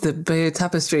is the Bear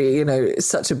Tapestry,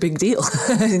 such a big deal?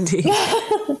 Indeed.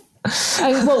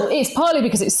 Well, it's partly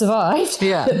because it survived,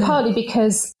 but partly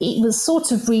because it was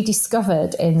sort of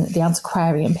rediscovered in the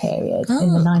antiquarian period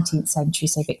in the 19th century,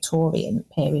 so Victorian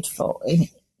period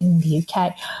in the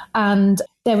UK. And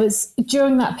there was,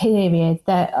 during that period,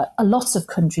 a lot of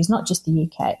countries, not just the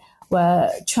UK,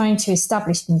 were trying to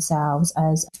establish themselves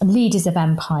as leaders of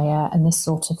empire and this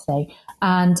sort of thing.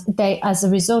 And they, as a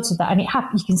result of that, and it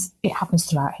happens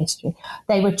throughout history,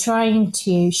 they were trying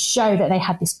to show that they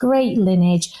had this great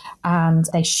lineage and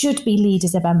they should be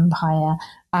leaders of empire.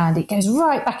 And it goes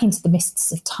right back into the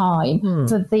mists of time.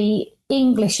 For the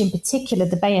English in particular,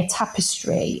 the Bear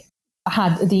Tapestry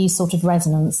had these sort of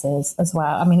resonances as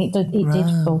well. I mean, it did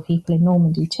for people in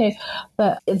Normandy too,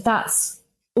 but that's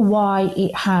why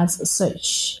it has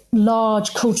such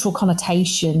large cultural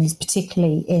connotations,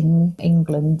 particularly in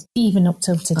England, even up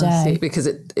till today. I see, because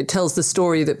it tells the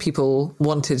story that people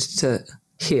wanted to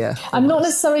hear. I'm not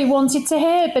necessarily wanted to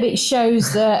hear, but it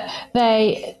shows that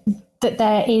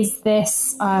there is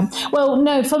this. From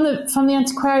the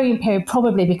antiquarian period,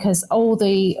 probably because all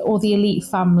the elite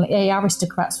family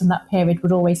aristocrats from that period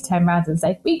would always turn around and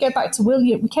say, "We go back to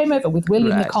William. We came over with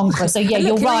William the Conqueror." So yeah,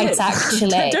 you're right.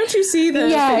 Actually, don't you see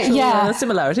the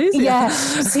similarities? Yeah.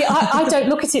 See, I don't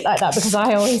look at it like that because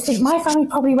I always think my family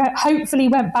probably hopefully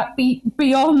went back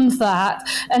beyond that,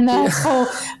 and therefore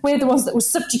we're the ones that were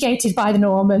subjugated by the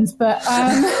Normans. But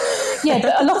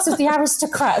but a lot of the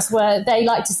aristocrats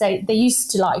they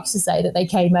used to like to say that they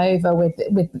came over with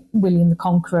William the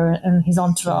Conqueror and his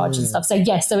entourage and stuff. So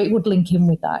yes, so it would link in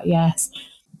with that, yes.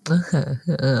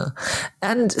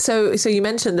 And so you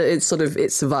mentioned that it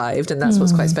survived, and that's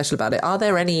what's quite special about it. Are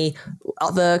there any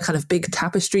other kind of big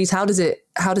tapestries? How does it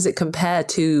compare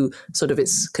to sort of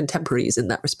its contemporaries in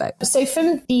that respect? So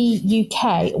from the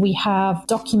UK, we have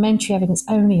documentary evidence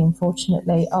only,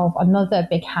 unfortunately, of another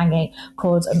big hanging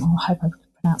called, I hope I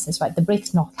pronounce this right, the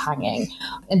Brythnoth hanging.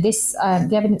 And this,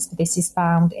 the evidence for this is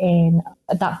found in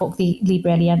that book, the Liber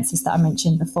Eliensis that I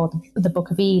mentioned before, the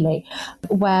Book of Ely,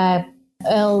 where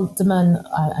Ealdorman,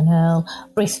 an Earl,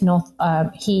 Brythnoth,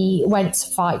 he went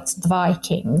to fight the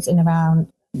Vikings in around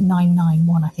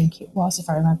 991, I think it was, if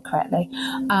I remember correctly.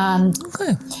 And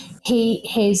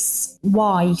his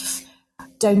wife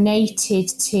donated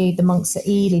to the monks at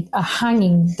Ely a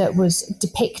hanging that was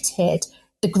depicted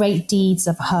the great deeds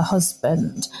of her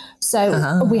husband.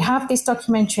 So we have this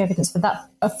documentary evidence for that,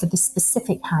 for the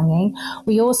specific hanging.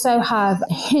 We also have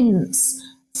hints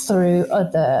through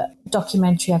other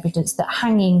documentary evidence that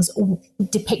hangings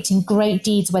depicting great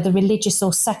deeds, whether religious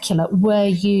or secular, were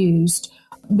used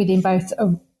within both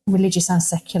religious and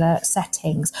secular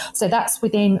settings. So that's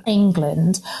within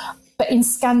England. But in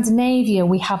Scandinavia,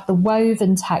 we have the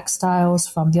woven textiles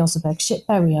from the Oseberg ship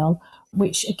burial,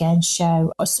 which again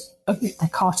show a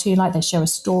cartoon, like they show a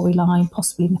storyline,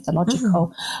 possibly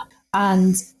mythological.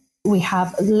 And we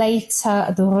have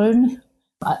later the rune,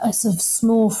 a sort of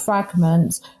small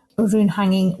fragment, a rune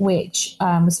hanging, which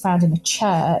was found in a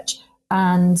church,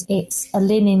 and it's a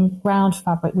linen ground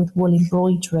fabric with wool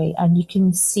embroidery, and you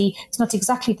can see it's not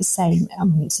exactly the same. I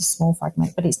mean, it's a small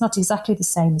fragment, but it's not exactly the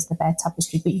same as the Bear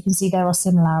Tapestry, but you can see there are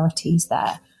similarities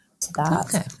there to that.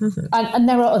 Okay. And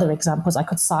there are other examples I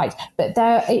could cite, but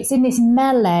it's in this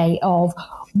melee of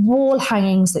wall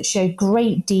hangings that show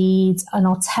great deeds and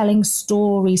are telling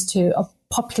stories to a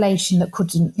population that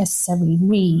couldn't necessarily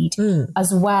read,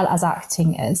 as well as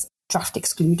acting as draft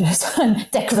excluders and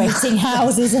decorating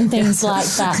houses and things like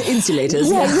that. Insulators.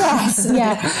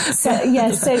 So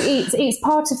it's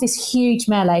part of this huge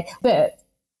melee. But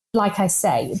like I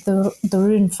say, the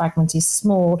rune fragment is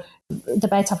small. The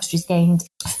Bear Tapestry's gained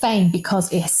fame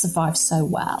because it has survived so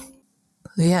well.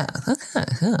 Yeah. Okay.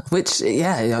 Yeah. Which,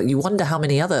 you wonder how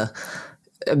many other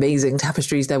amazing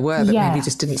tapestries there were that maybe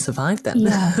just didn't survive then.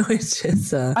 Which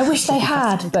is I wish they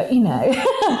had, but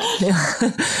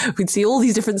we'd see all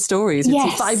these different stories. We'd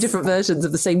see 5 different versions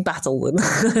of the same battle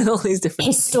and all these different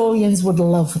historians would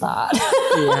love that.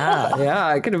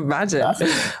 I can imagine.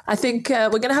 I think we're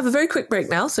going to have a very quick break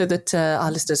now so that our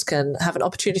listeners can have an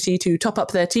opportunity to top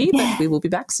up their tea, but we will be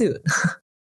back soon.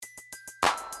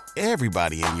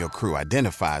 Everybody in your crew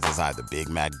identifies as either Big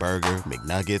Mac Burger,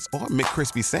 McNuggets, or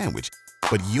McCrispy Sandwich.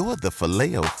 But you're the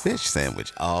Filet-O-Fish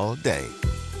Sandwich all day.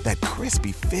 That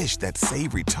crispy fish, that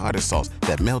savory tartar sauce,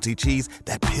 that melty cheese,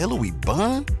 that pillowy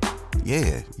bun.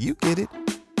 Yeah, you get it.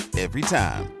 every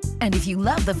time. And if you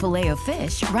love the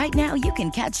Filet-O-Fish, right now you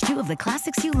can catch 2 of the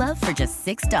classics you love for just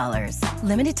 $6.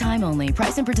 Limited time only.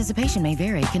 Price and participation may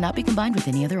vary. Cannot be combined with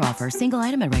any other offer. Single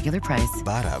item at regular price.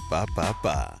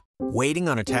 Ba-da-ba-ba-ba. Waiting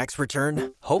on a tax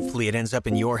return? Hopefully it ends up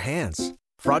in your hands.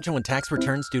 Fraudulent tax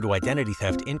returns due to identity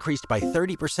theft increased by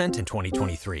 30% in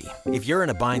 2023. If you're in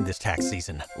a bind this tax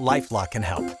season, LifeLock can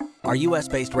help. Our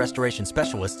U.S.-based restoration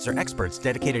specialists are experts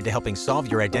dedicated to helping solve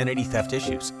your identity theft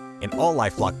issues. And all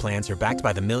LifeLock plans are backed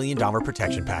by the $1 Million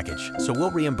Protection Package. So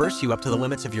we'll reimburse you up to the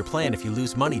limits of your plan if you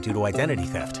lose money due to identity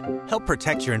theft. Help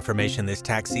protect your information this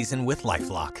tax season with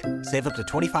LifeLock. Save up to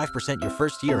 25% your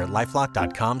first year at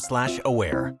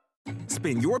LifeLock.com/aware.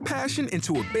 Spin your passion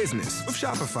into a business with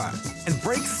Shopify and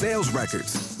break sales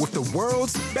records with the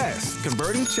world's best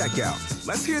converting checkout.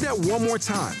 Let's hear that one more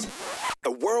time.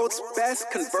 The world's best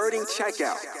converting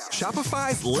checkout.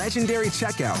 Shopify's legendary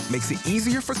checkout makes it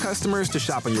easier for customers to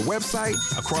shop on your website,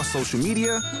 across social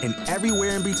media, and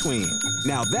everywhere in between.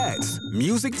 Now that's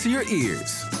music to your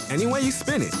ears. Any way you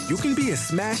spin it, you can be a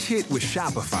smash hit with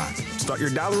Shopify. Start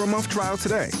your $1 a month trial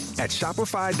today at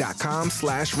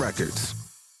shopify.com/records.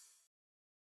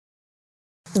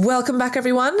 Welcome back,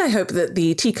 everyone. I hope that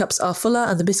the teacups are fuller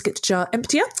and the biscuit jar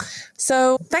emptier.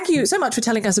 So thank you so much for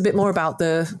telling us a bit more about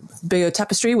the Bayeux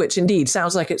Tapestry, which indeed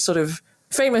sounds like it's sort of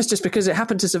famous just because it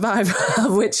happened to survive,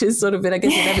 which is sort of been, I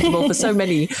guess, inevitable for so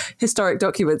many historic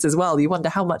documents as well. You wonder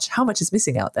how much is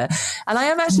missing out there. And I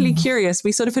am actually curious.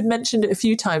 We sort of had mentioned it a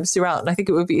few times throughout, and I think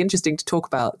it would be interesting to talk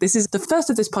about. This is the first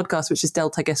of this podcast, which is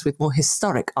dealt, I guess, with more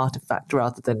historic artifact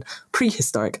rather than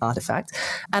prehistoric artifact.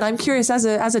 And I'm curious, as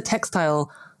a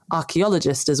textile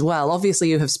archaeologist as well, obviously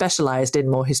you have specialized in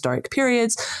more historic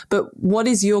periods, but what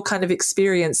is your kind of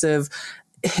experience of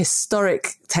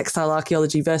historic textile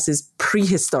archaeology versus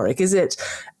prehistoric? Does it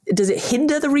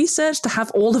hinder the research to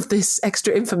have all of this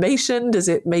extra information? Does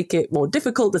it make it more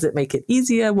difficult? Does it make it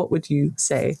easier? What would you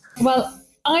say? Well,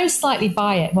 I'm slightly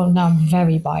biased. Well, no, I'm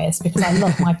very biased because I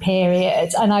love my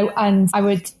period, and I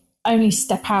would only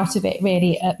step out of it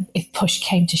really if push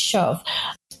came to shove.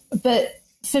 But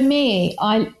for me,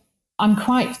 I'm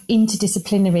quite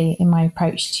interdisciplinary in my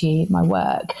approach to my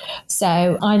work.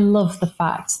 So I love the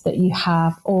fact that you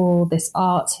have all this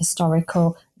art,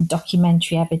 historical,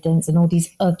 documentary evidence and all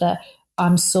these other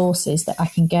sources that I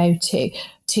can go to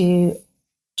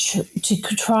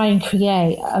try and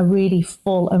create a really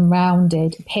full and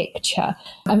rounded picture.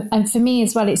 And for me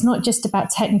as well, it's not just about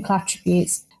technical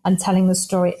attributes and telling the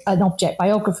story, an object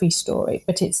biography story,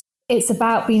 but it's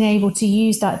about being able to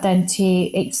use that then to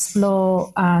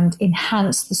explore and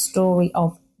enhance the story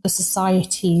of the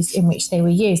societies in which they were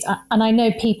used. And I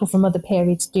know people from other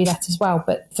periods do that as well.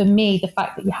 But for me, the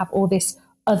fact that you have all this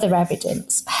other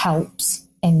evidence helps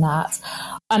in that.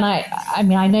 And I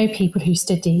mean, I know people who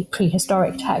study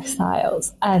prehistoric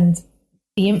textiles, and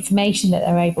the information that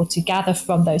they're able to gather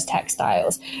from those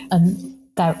textiles and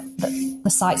the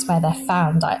sites where they're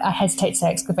found. I hesitate to say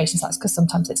excavation sites because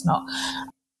sometimes it's not.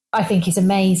 I think is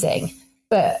amazing,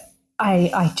 but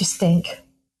I just think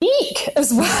eek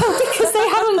as well because they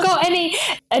haven't got any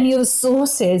other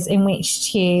sources in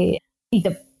which to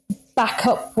either back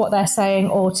up what they're saying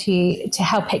or to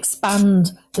help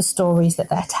expand the stories that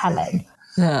they're telling.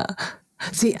 Yeah.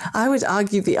 See, I would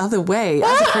argue the other way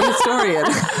as a prehistorian.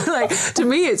 Like, to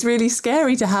me, it's really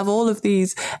scary to have all of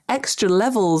these extra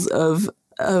levels of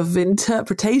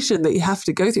interpretation that you have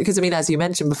to go through. Because, I mean, as you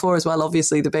mentioned before as well,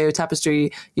 obviously the Bayeux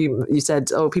Tapestry, you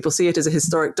said, oh, people see it as a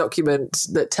historic document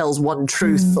that tells one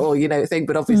truth or, thing,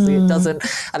 but obviously it doesn't.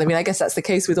 And I mean, I guess that's the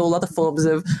case with all other forms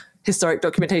of historic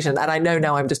documentation. And I know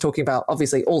now I'm just talking about,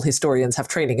 obviously all historians have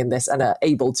training in this and are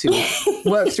able to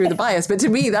work through the bias. But to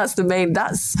me, that's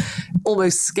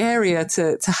almost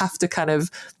scarier to have to kind of,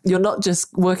 you're not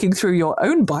just working through your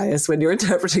own bias when you're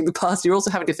interpreting the past, you're also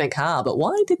having to think, but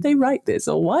why did they write this?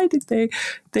 Or why did they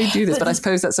do this? But I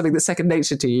suppose that's something that's second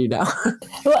nature to you now.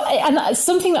 Well, and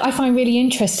something that I find really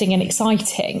interesting and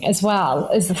exciting as well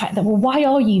is the fact that, well, why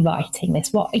are you writing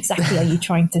this? What exactly are you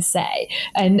trying to say?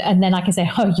 And then I can say,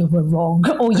 oh, you were wrong.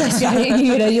 Or yes,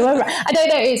 you were right. I don't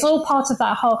know. It's all part of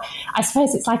that whole, I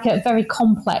suppose it's like a very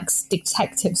complex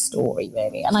detective story,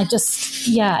 really. And I just,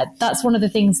 that's one of the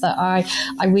things that I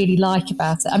really like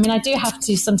about it. I mean, I do have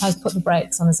to sometimes put the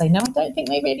brakes on and say, no, I don't think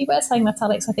they really were saying that,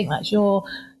 Alex. I think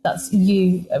that's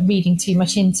you reading too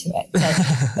much into it.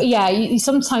 So, you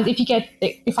sometimes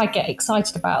if I get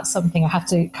excited about something, I have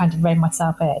to kind of rein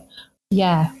myself in.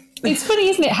 Yeah. It's funny,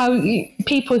 isn't it, how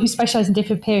people who specialise in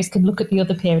different periods can look at the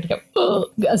other period and go,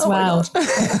 as well.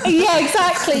 Yeah,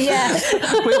 exactly, yeah.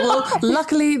 Well,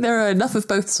 luckily, there are enough of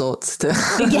both sorts to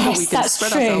yes, we can that's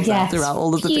spread true. ourselves out throughout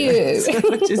all of the periods,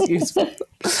 which is useful.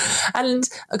 And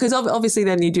because obviously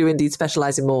then you do indeed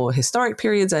specialise in more historic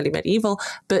periods, early medieval,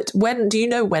 but do you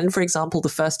know when, for example, the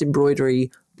first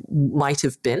embroidery might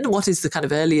have been? What is the kind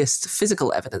of earliest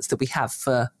physical evidence that we have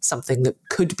for something that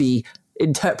could be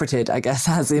interpreted, I guess,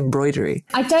 as embroidery?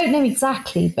 I don't know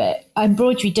exactly, but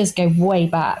embroidery does go way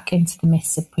back into the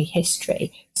myths of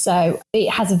prehistory. So it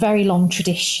has a very long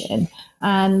tradition.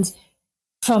 And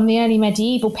from the early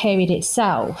medieval period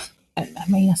itself,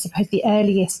 I suppose the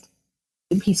earliest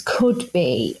piece could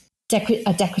be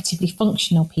a decoratively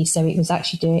functional piece. So it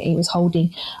was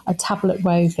holding a tablet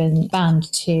woven band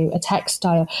to a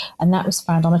textile, and that was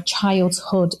found on a child's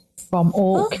hood from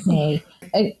Orkney.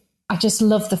 I just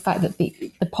love the fact that the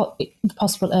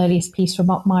possible earliest piece from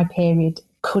my period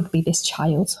could be this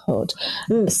child's hood.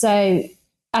 So,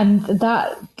 and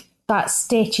that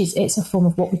stitch it's a form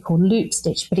of what we call loop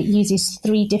stitch, but it uses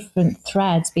 3 different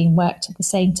threads being worked at the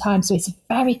same time. So it's a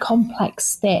very complex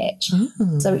stitch.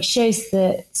 So it shows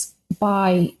that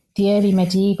by the early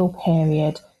medieval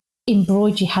period,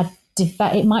 embroidery had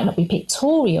it might not be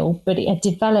pictorial, but it had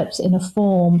developed in a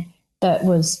form that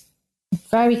was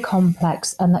very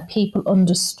complex, and that people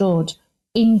understood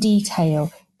in detail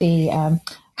the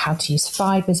how to use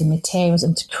fibres and materials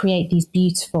and to create these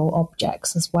beautiful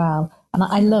objects as well. And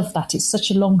I love that. It's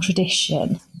such a long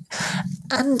tradition.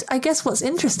 And I guess what's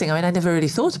interesting, I never really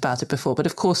thought about it before, but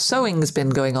of course sewing has been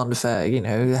going on for,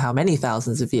 how many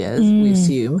thousands of years, we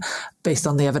assume, based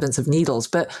on the evidence of needles.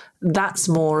 But that's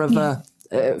more of a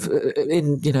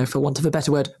for want of a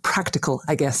better word, practical,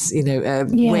 I guess,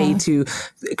 way to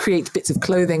create bits of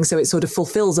clothing. So it sort of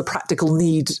fulfills a practical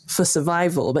need for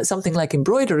survival. But something like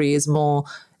embroidery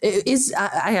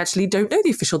I actually don't know the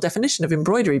official definition of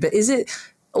embroidery, but is it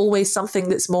always something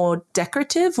that's more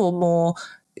decorative or more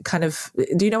kind of,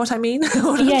 do you know what I mean?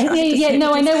 Yeah.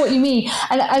 No, I know what you mean.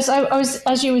 And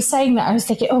as you were saying that, I was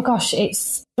thinking, oh gosh,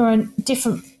 there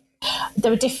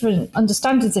are different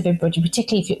understandings of embroidery,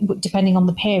 particularly depending on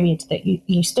the period that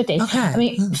you study.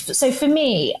 Okay. So for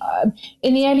me,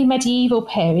 in the early medieval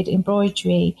period,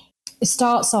 embroidery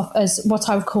starts off as what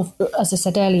I would call, as I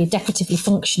said earlier, decoratively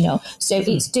functional. So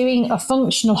it's doing a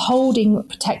functional holding,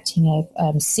 protecting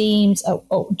of seams,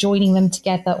 or joining them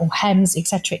together, or hems,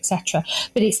 etc., etc.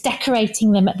 But it's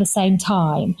decorating them at the same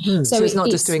time. So it's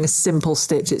not just doing a simple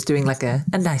stitch; it's doing like a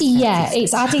nice. Yeah,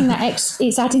 it's adding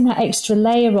that extra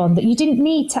layer on that you didn't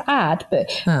need to add, but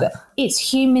it's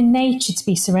human nature to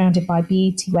be surrounded by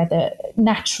beauty, whether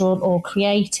natural or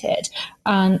created,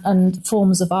 and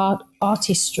forms of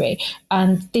artistry.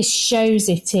 And this shows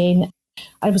it in,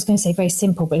 I was going to say very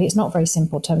simple, but it's not very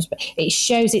simple terms, but it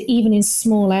shows it even in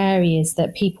small areas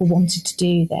that people wanted to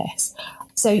do this.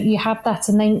 So you have that,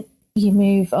 and then you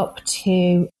move up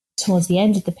towards the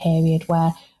end of the period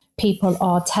where people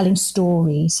are telling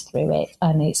stories through it,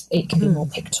 and it can be more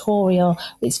pictorial.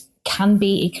 It can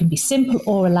be simple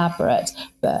or elaborate,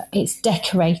 but it's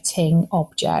decorating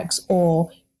objects,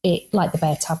 or it, like the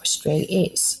Bear Tapestry,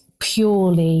 it's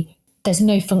purely, there's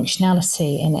no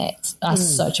functionality in it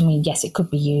as such. Yes, it could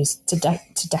be used to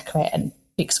decorate and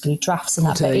exclude drafts and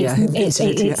that, but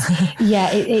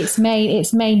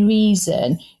its main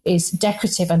reason is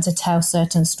decorative and to tell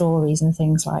certain stories and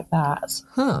things like that.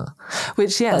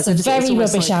 Which, that's a very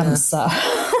rubbish answer.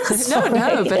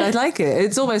 No, but I like it.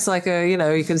 It's almost like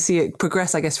you can see it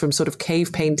progress, I guess, from sort of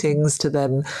cave paintings to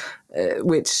then,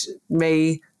 which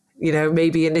may,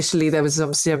 maybe initially there was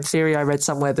some theory I read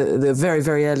somewhere that the very,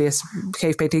 very earliest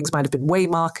cave paintings might have been way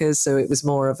markers. So it was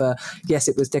more of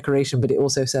it was decoration, but it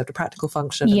also served a practical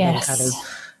function. Yes. And then kind of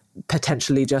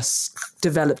potentially just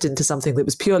developed into something that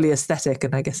was purely aesthetic.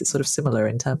 And I guess it's sort of similar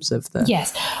in terms of the...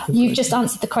 Yes, you've just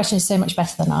answered the question so much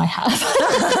better than I have.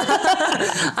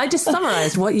 I just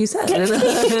summarised what you said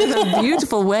in a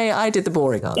beautiful way. I did the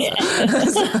boring answer.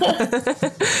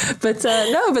 But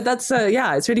that's,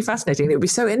 it's really fascinating. It would be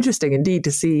so interesting indeed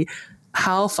to see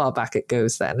how far back it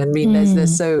goes then.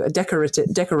 There's so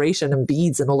decoration and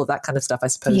beads and all of that kind of stuff. I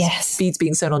suppose beads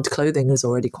being sewn onto clothing is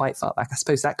already quite far back. I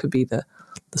suppose that could be the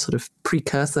sort of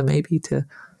precursor maybe to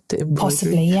embroidery.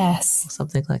 Possibly, yes. Or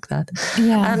something like that.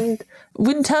 Yeah. And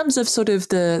in terms of sort of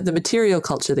the material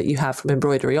culture that you have from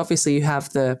embroidery, obviously you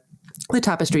have the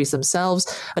tapestries themselves,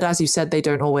 but as you said, they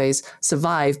don't always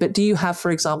survive. But do you have,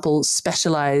 for example,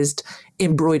 specialized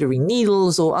embroidery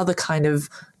needles or other kind of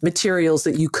materials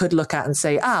that you could look at and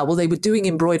say, they were doing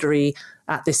embroidery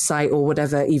at this site or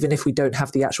whatever, even if we don't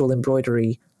have the actual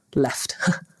embroidery left?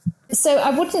 So I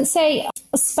wouldn't say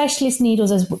specialist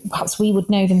needles as perhaps we would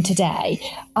know them today,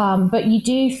 but you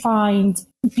do find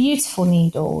beautiful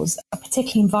needles,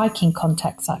 particularly in Viking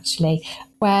contexts actually,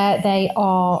 where they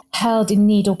are held in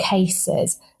needle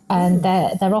cases. And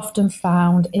they're often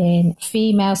found in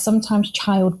female, sometimes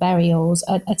child burials,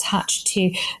 attached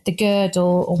to the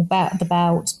girdle or the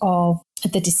belt of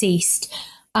the deceased.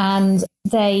 And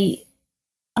the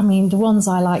ones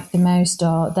I like the most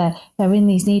are they're in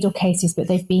these needle cases, but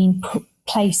they've been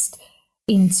placed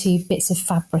into bits of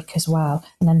fabric as well.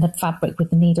 And then the fabric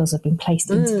with the needles have been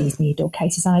placed into these needle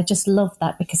cases. And I just love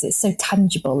that because it's so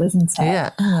tangible, isn't it?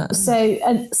 Yeah. So,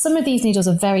 and some of these needles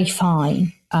are very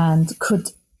fine and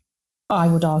could, I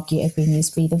would argue, have been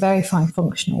used for either very fine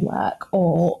functional work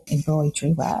or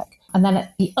embroidery work. And then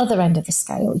at the other end of the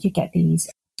scale, you get these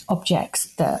objects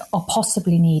that are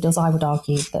possibly needles. I would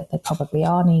argue that they probably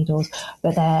are needles,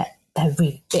 but they're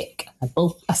really big.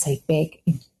 I say big.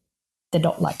 They're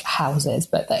not like houses,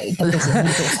 but they're big in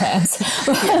needle terms.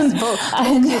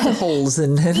 The holes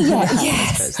and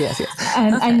yes.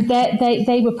 And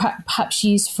they were perhaps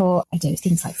used for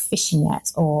things like fishing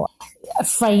nets or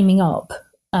framing up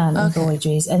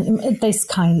embroideries and this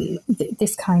kind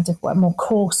of work, more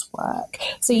coarse work.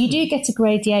 So you do get a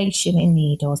gradation in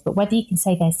needles, but whether you can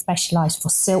say they're specialised for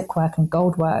silk work and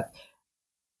gold work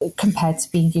compared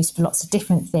to being used for lots of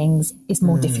different things is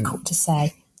more difficult to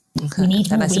say. We need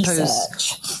more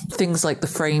research. Things like the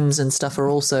frames and stuff are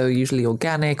also usually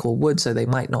organic or wood, so they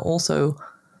might not also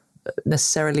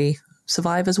necessarily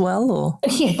survive as well, or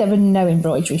there were no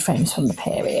embroidery frames from the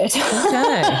period.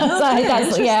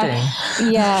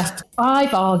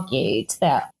 I've argued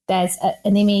that there's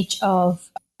an image of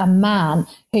a man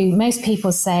who most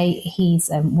people say he's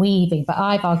weaving, but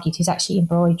I've argued he's actually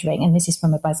embroidering, and this is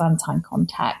from a Byzantine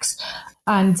context.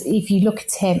 And if you look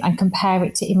at him and compare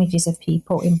it to images of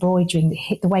people embroidering,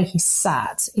 the way he's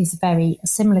sat is very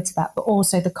similar to that, but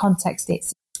also the context,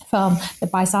 it's from the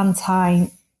Byzantine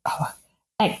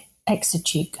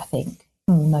Exetuke, I think.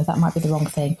 No, that might be the wrong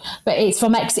thing. But it's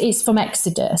from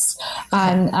Exodus,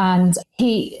 and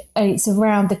it's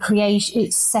around the creation.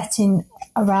 It's set in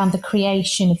around the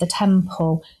creation of the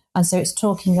temple, and so it's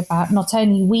talking about not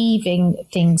only weaving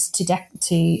things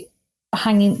to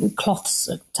hanging cloths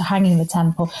to hang in the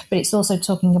temple, but it's also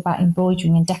talking about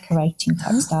embroidering and decorating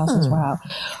textiles as well.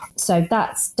 So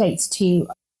that dates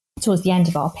towards the end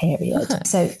of our period.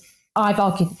 So I've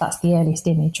argued that that's the earliest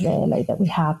image really that we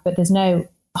have, but there's no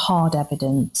hard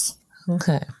evidence.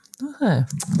 Okay.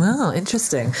 Well,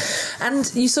 interesting.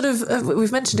 And you sort of,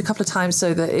 we've mentioned a couple of times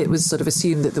so that it was sort of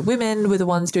assumed that the women were the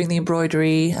ones doing the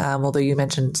embroidery, although you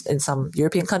mentioned in some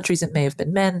European countries it may have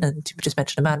been men, and you just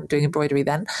mentioned a man doing embroidery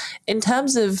then. In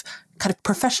terms of kind of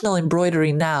professional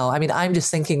embroidery now, I mean, I'm just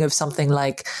thinking of something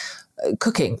like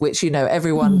cooking, which,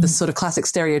 everyone, the sort of classic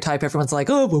stereotype, everyone's like,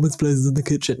 oh, woman's place is in the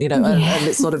kitchen, and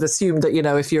it's sort of assumed that,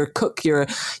 if you're a cook, you're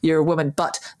a woman,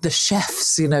 but the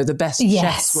chefs, the best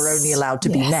chefs were only allowed to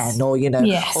be men, or,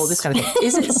 all this kind of thing.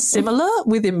 Is it similar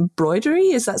with embroidery?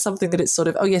 Is that something that it's sort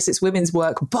of, oh yes, it's women's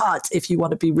work, but if you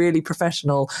want to be really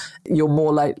professional, you're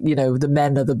more like, the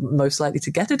men are the most likely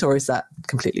to get it, or is that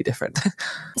completely different?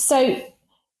 So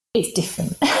it's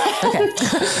different. Okay.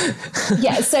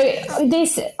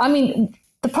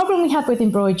 The problem we have with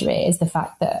embroidery is the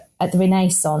fact that at the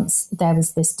Renaissance, there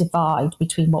was this divide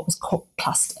between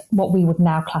what we would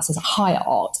now class as high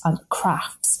art and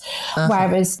crafts.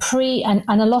 Whereas and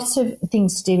a lot of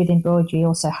things to do with embroidery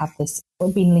also have this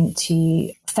been linked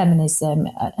to feminism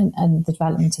and the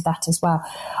development of that as well.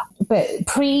 But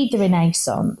pre the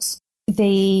Renaissance,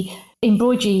 the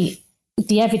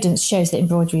evidence shows that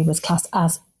embroidery was classed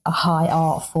as a high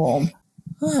art form.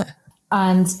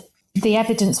 And the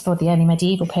evidence for the early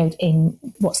medieval period in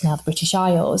what's now the British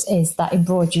Isles is that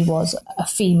embroidery was a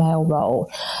female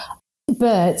role.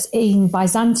 But in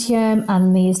Byzantium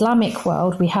and the Islamic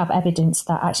world, we have evidence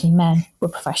that actually men were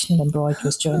professional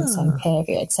embroiderers during the same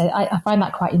period. So I find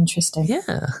that quite interesting.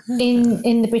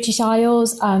 In the British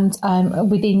Isles and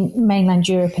within mainland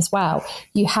Europe as well,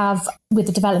 you have, with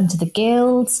the development of the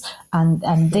guilds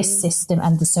and this system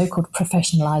and the so-called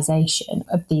professionalisation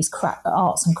of these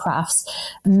arts and crafts,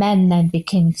 men then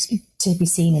begin to be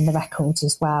seen in the records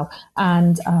as well.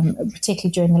 And particularly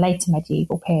during the later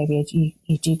medieval period, you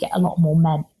do get a lot more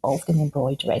men involved in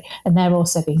embroidery, and they're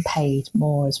also being paid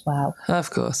more as well.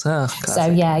 Of course. Oh, so,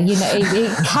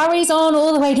 it carries on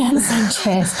all the way down the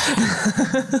centuries.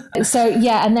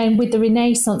 And then with the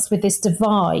Renaissance, with this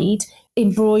divide,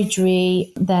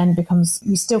 embroidery then becomes,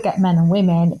 you still get men and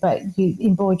women, but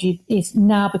embroidery is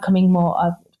now becoming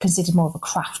considered more of a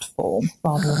craft form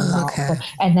rather than an art form.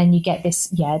 And then you get this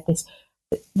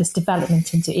there's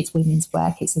development into it's women's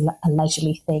work. It's a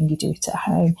leisurely thing. You do it at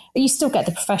home. But you still get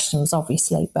the professionals,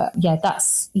 obviously. But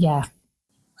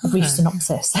a brief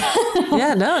synopsis.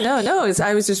 Yeah, no.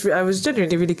 I was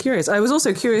genuinely really curious. I was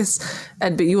also curious,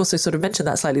 but you also sort of mentioned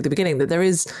that slightly at the beginning, that there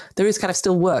is kind of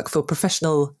still work for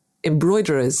professional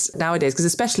embroiderers nowadays,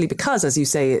 especially because, as you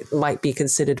say, it might be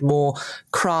considered more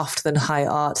craft than high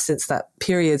art since that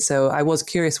period. So I was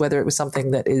curious whether it was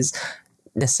something that is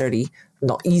necessarily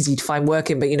not easy to find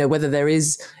work in, but whether there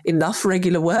is enough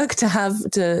regular work to have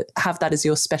that as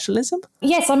your specialism.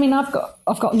 Yes, I mean I've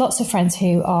got lots of friends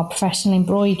who are professional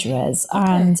embroiderers,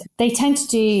 and they tend to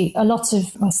do a lot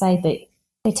of. I say that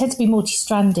they tend to be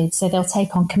multi-stranded, so they'll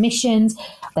take on commissions.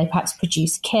 They perhaps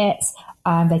produce kits,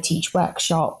 they teach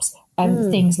workshops and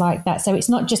things like that. So it's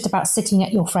not just about sitting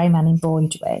at your frame and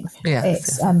embroidering.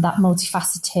 It's that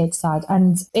multifaceted side,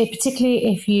 and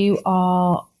particularly if you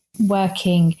are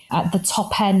working at the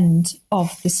top end of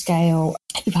the scale,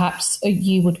 perhaps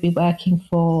you would be working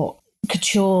for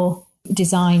couture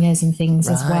designers and things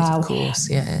as well. Of course,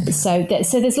 yeah. So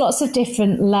there's lots of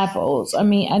different levels. I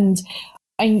mean,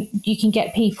 and you can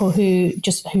get people who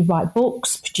write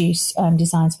books, produce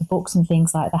designs for books and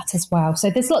things like that as well.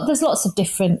 So there's lots of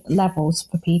different levels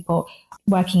for people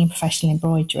working in professional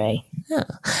embroidery. Yeah.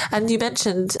 And you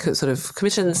mentioned sort of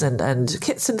commissions and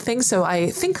kits and things. So I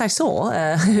think I saw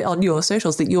on your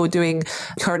socials that you're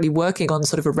currently working on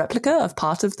sort of a replica of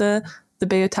part of the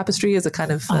Bayeux tapestry as a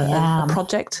kind of a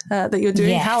project that you're doing.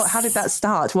 Yes. How did that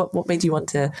start? What made you want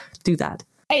to do that?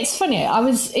 It's funny.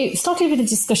 It started with a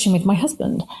discussion with my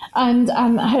husband, and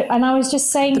I was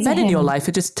just saying the men in your life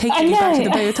are just taking you back to the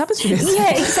Bayeux tapestry.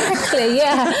 Yeah, exactly.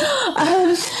 Yeah,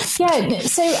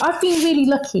 So I've been really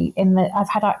lucky in that I've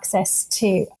had access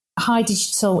to high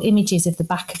digital images of the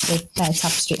back of the Bayeux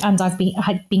tapestry, and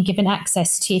had been given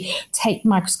access to take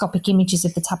microscopic images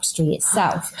of the tapestry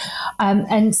itself,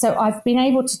 and so I've been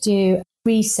able to do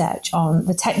research on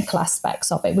the technical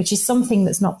aspects of it, which is something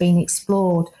that's not been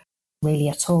explored really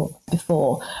at all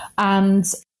before, and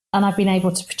I've been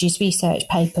able to produce research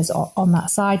papers on that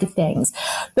side of things.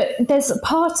 But there's a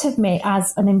part of me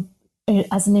as an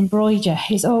embroiderer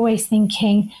who's always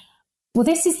thinking, well,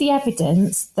 this is the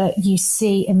evidence that you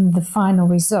see in the final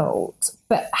result,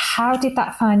 but how did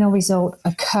that final result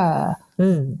occur?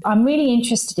 I'm really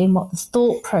interested in what the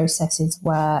thought processes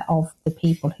were of the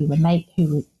people who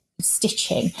were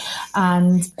stitching,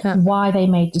 and why they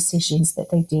made decisions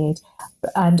that they did,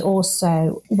 and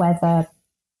also whether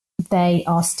they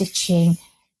are stitching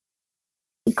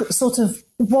sort of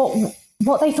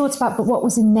what they thought about, but what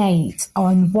was innate,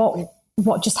 and what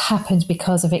just happened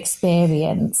because of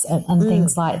experience and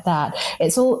things like that.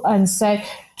 It's all, and so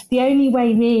the only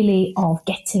way really of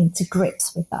getting to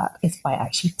grips with that is by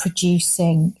actually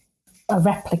producing a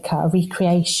replica, a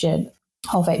recreation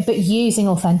of it, but using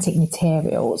authentic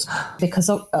materials, because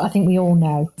I think we all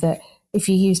know that if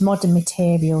you use modern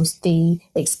materials, the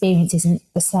experience isn't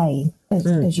the same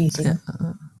as using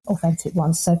authentic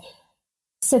ones.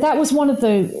 So that was one of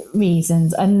the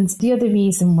reasons. And the other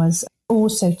reason was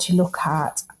also to look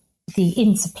at the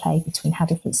interplay between how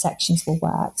different sections were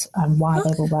worked and why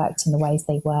they were worked in the ways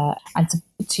they were, and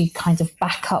to kind of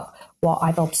back up what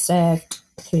I've observed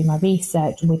through my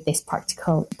research with this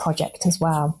practical project as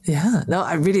well. Yeah, no,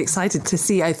 I'm really excited to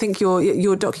see. I think you're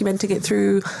documenting it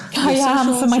through. I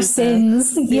am, for my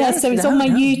sins. So it's on my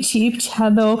YouTube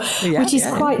channel, which is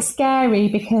quite scary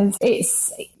because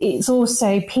it's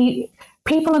also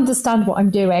people understand what I'm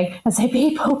doing, and so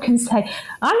people can say,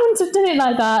 I wouldn't have done it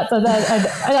like that. But then,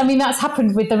 and I mean, that's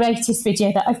happened with the latest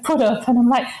video that I've put up, and I'm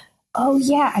like, oh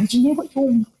yeah, and you know what,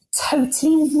 you're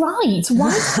totally right.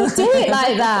 Why did you do it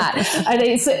like that? And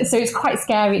it's quite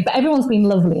scary, but everyone's been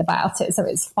lovely about it, so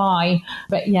it's fine.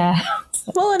 But yeah.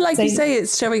 Well, and you say,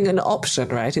 it's showing an option,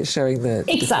 right? It's showing the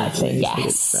exactly,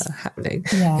 yes, it's happening.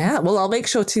 Yeah. Well, I'll make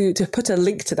sure to put a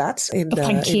link to that in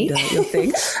your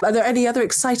thing. Are there any other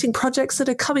exciting projects that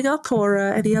are coming up, or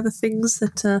any other things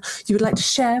that you would like to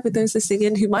share with those listening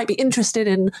in who might be interested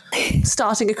in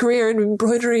starting a career in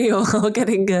embroidery or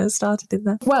getting started in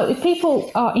that? Well, if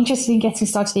people are interested in getting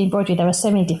started in embroidery, there are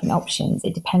so many different options.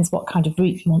 It depends what kind of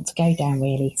route you want to go down,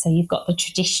 really. So you've got the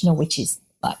traditional, which is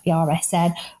like the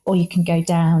RSN, or you can go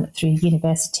down through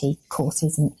university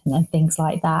courses and things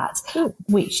like that,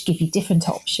 which give you different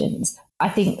options. I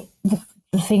think the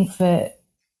thing for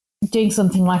doing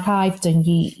something like I've done,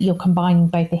 you're combining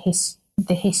both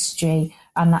the history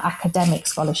and the academic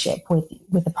scholarship with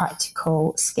the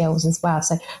practical skills as well.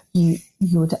 So you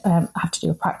would have to do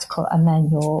a practical and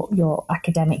then your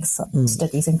academic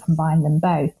studies and combine them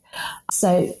both.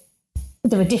 So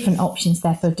there are different options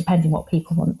there for depending what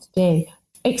people want to do.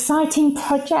 Exciting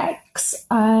projects.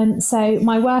 So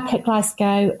my work at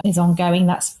Glasgow is ongoing,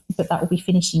 but that will be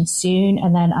finishing soon.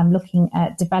 And then I'm looking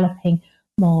at developing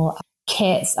more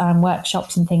kits and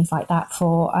workshops and things like that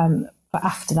for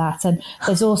after that. And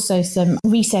there's also some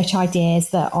research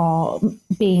ideas that are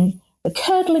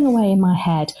curdling away in my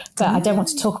head, but I don't want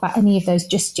to talk about any of those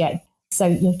just yet. So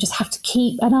you'll just have to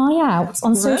keep an eye out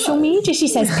on social media. She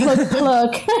says,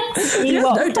 plug.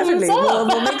 Definitely.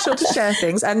 We'll make sure to share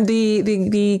things. And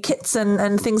the kits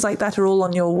and things like that are all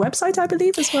on your website, I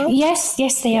believe, as well? Yes,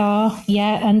 they are.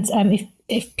 Yeah. And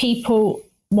if people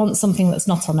want something that's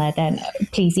not on there, then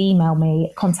please email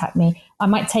me, contact me. I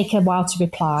might take a while to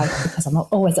reply because I'm not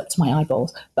always up to my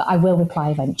eyeballs, but I will reply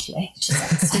eventually.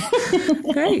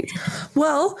 Great.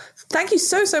 Well, thank you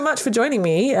so much for joining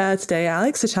me today,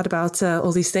 Alex, to chat about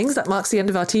all these things. That marks the end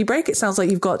of our tea break. It sounds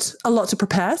like you've got a lot to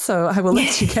prepare, so I will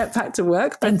let you get back to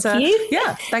work. But thank you.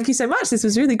 Yeah, thank you so much. This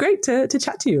was really great to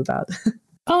chat to you about.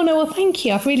 Oh, no, well, thank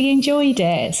you. I've really enjoyed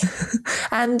it.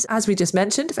 And as we just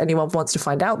mentioned, if anyone wants to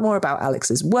find out more about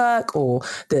Alex's work or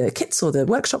the kits or the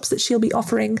workshops that she'll be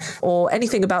offering or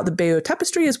anything about the Bayeux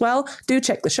Tapestry as well, do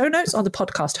check the show notes on the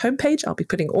podcast homepage. I'll be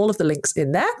putting all of the links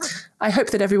in there. I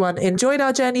hope that everyone enjoyed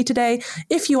our journey today.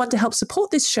 If you want to help support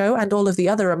this show and all of the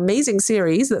other amazing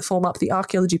series that form up the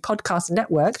Archaeology Podcast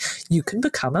Network, you can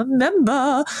become a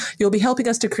member. You'll be helping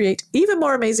us to create even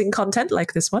more amazing content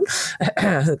like this one.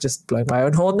 Just blowing my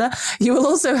own horn there. You will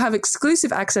also have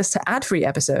exclusive access to ad-free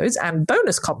episodes and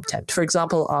bonus content. For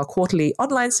example, our quarterly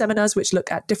online seminars, which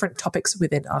look at different topics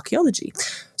within archaeology.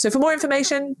 So for more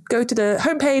information, go to the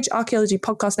homepage,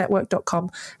 archaeologypodcastnetwork.com,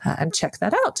 and check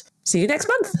that out. See you next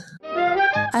month.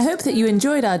 I hope that you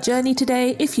enjoyed our journey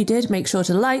today. If you did, make sure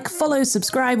to like, follow,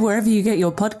 subscribe wherever you get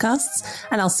your podcasts,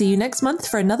 and I'll see you next month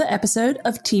for another episode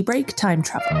of Teabreak Time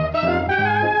Travel.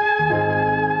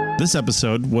 This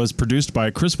episode was produced by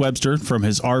Chris Webster from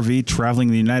his RV traveling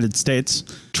the United States,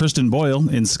 Tristan Boyle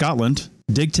in Scotland,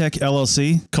 DigTech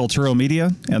LLC, Cultural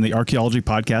Media, and the Archaeology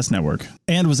Podcast Network,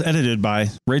 and was edited by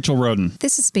Rachel Roden.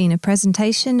 This has been a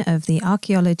presentation of the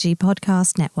Archaeology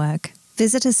Podcast Network.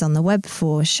 Visit us on the web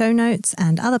for show notes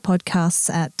and other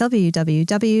podcasts at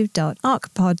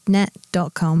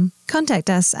www.archpodnet.com. Contact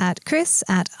us at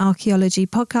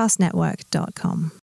chris@archaeologypodcastnetwork.com.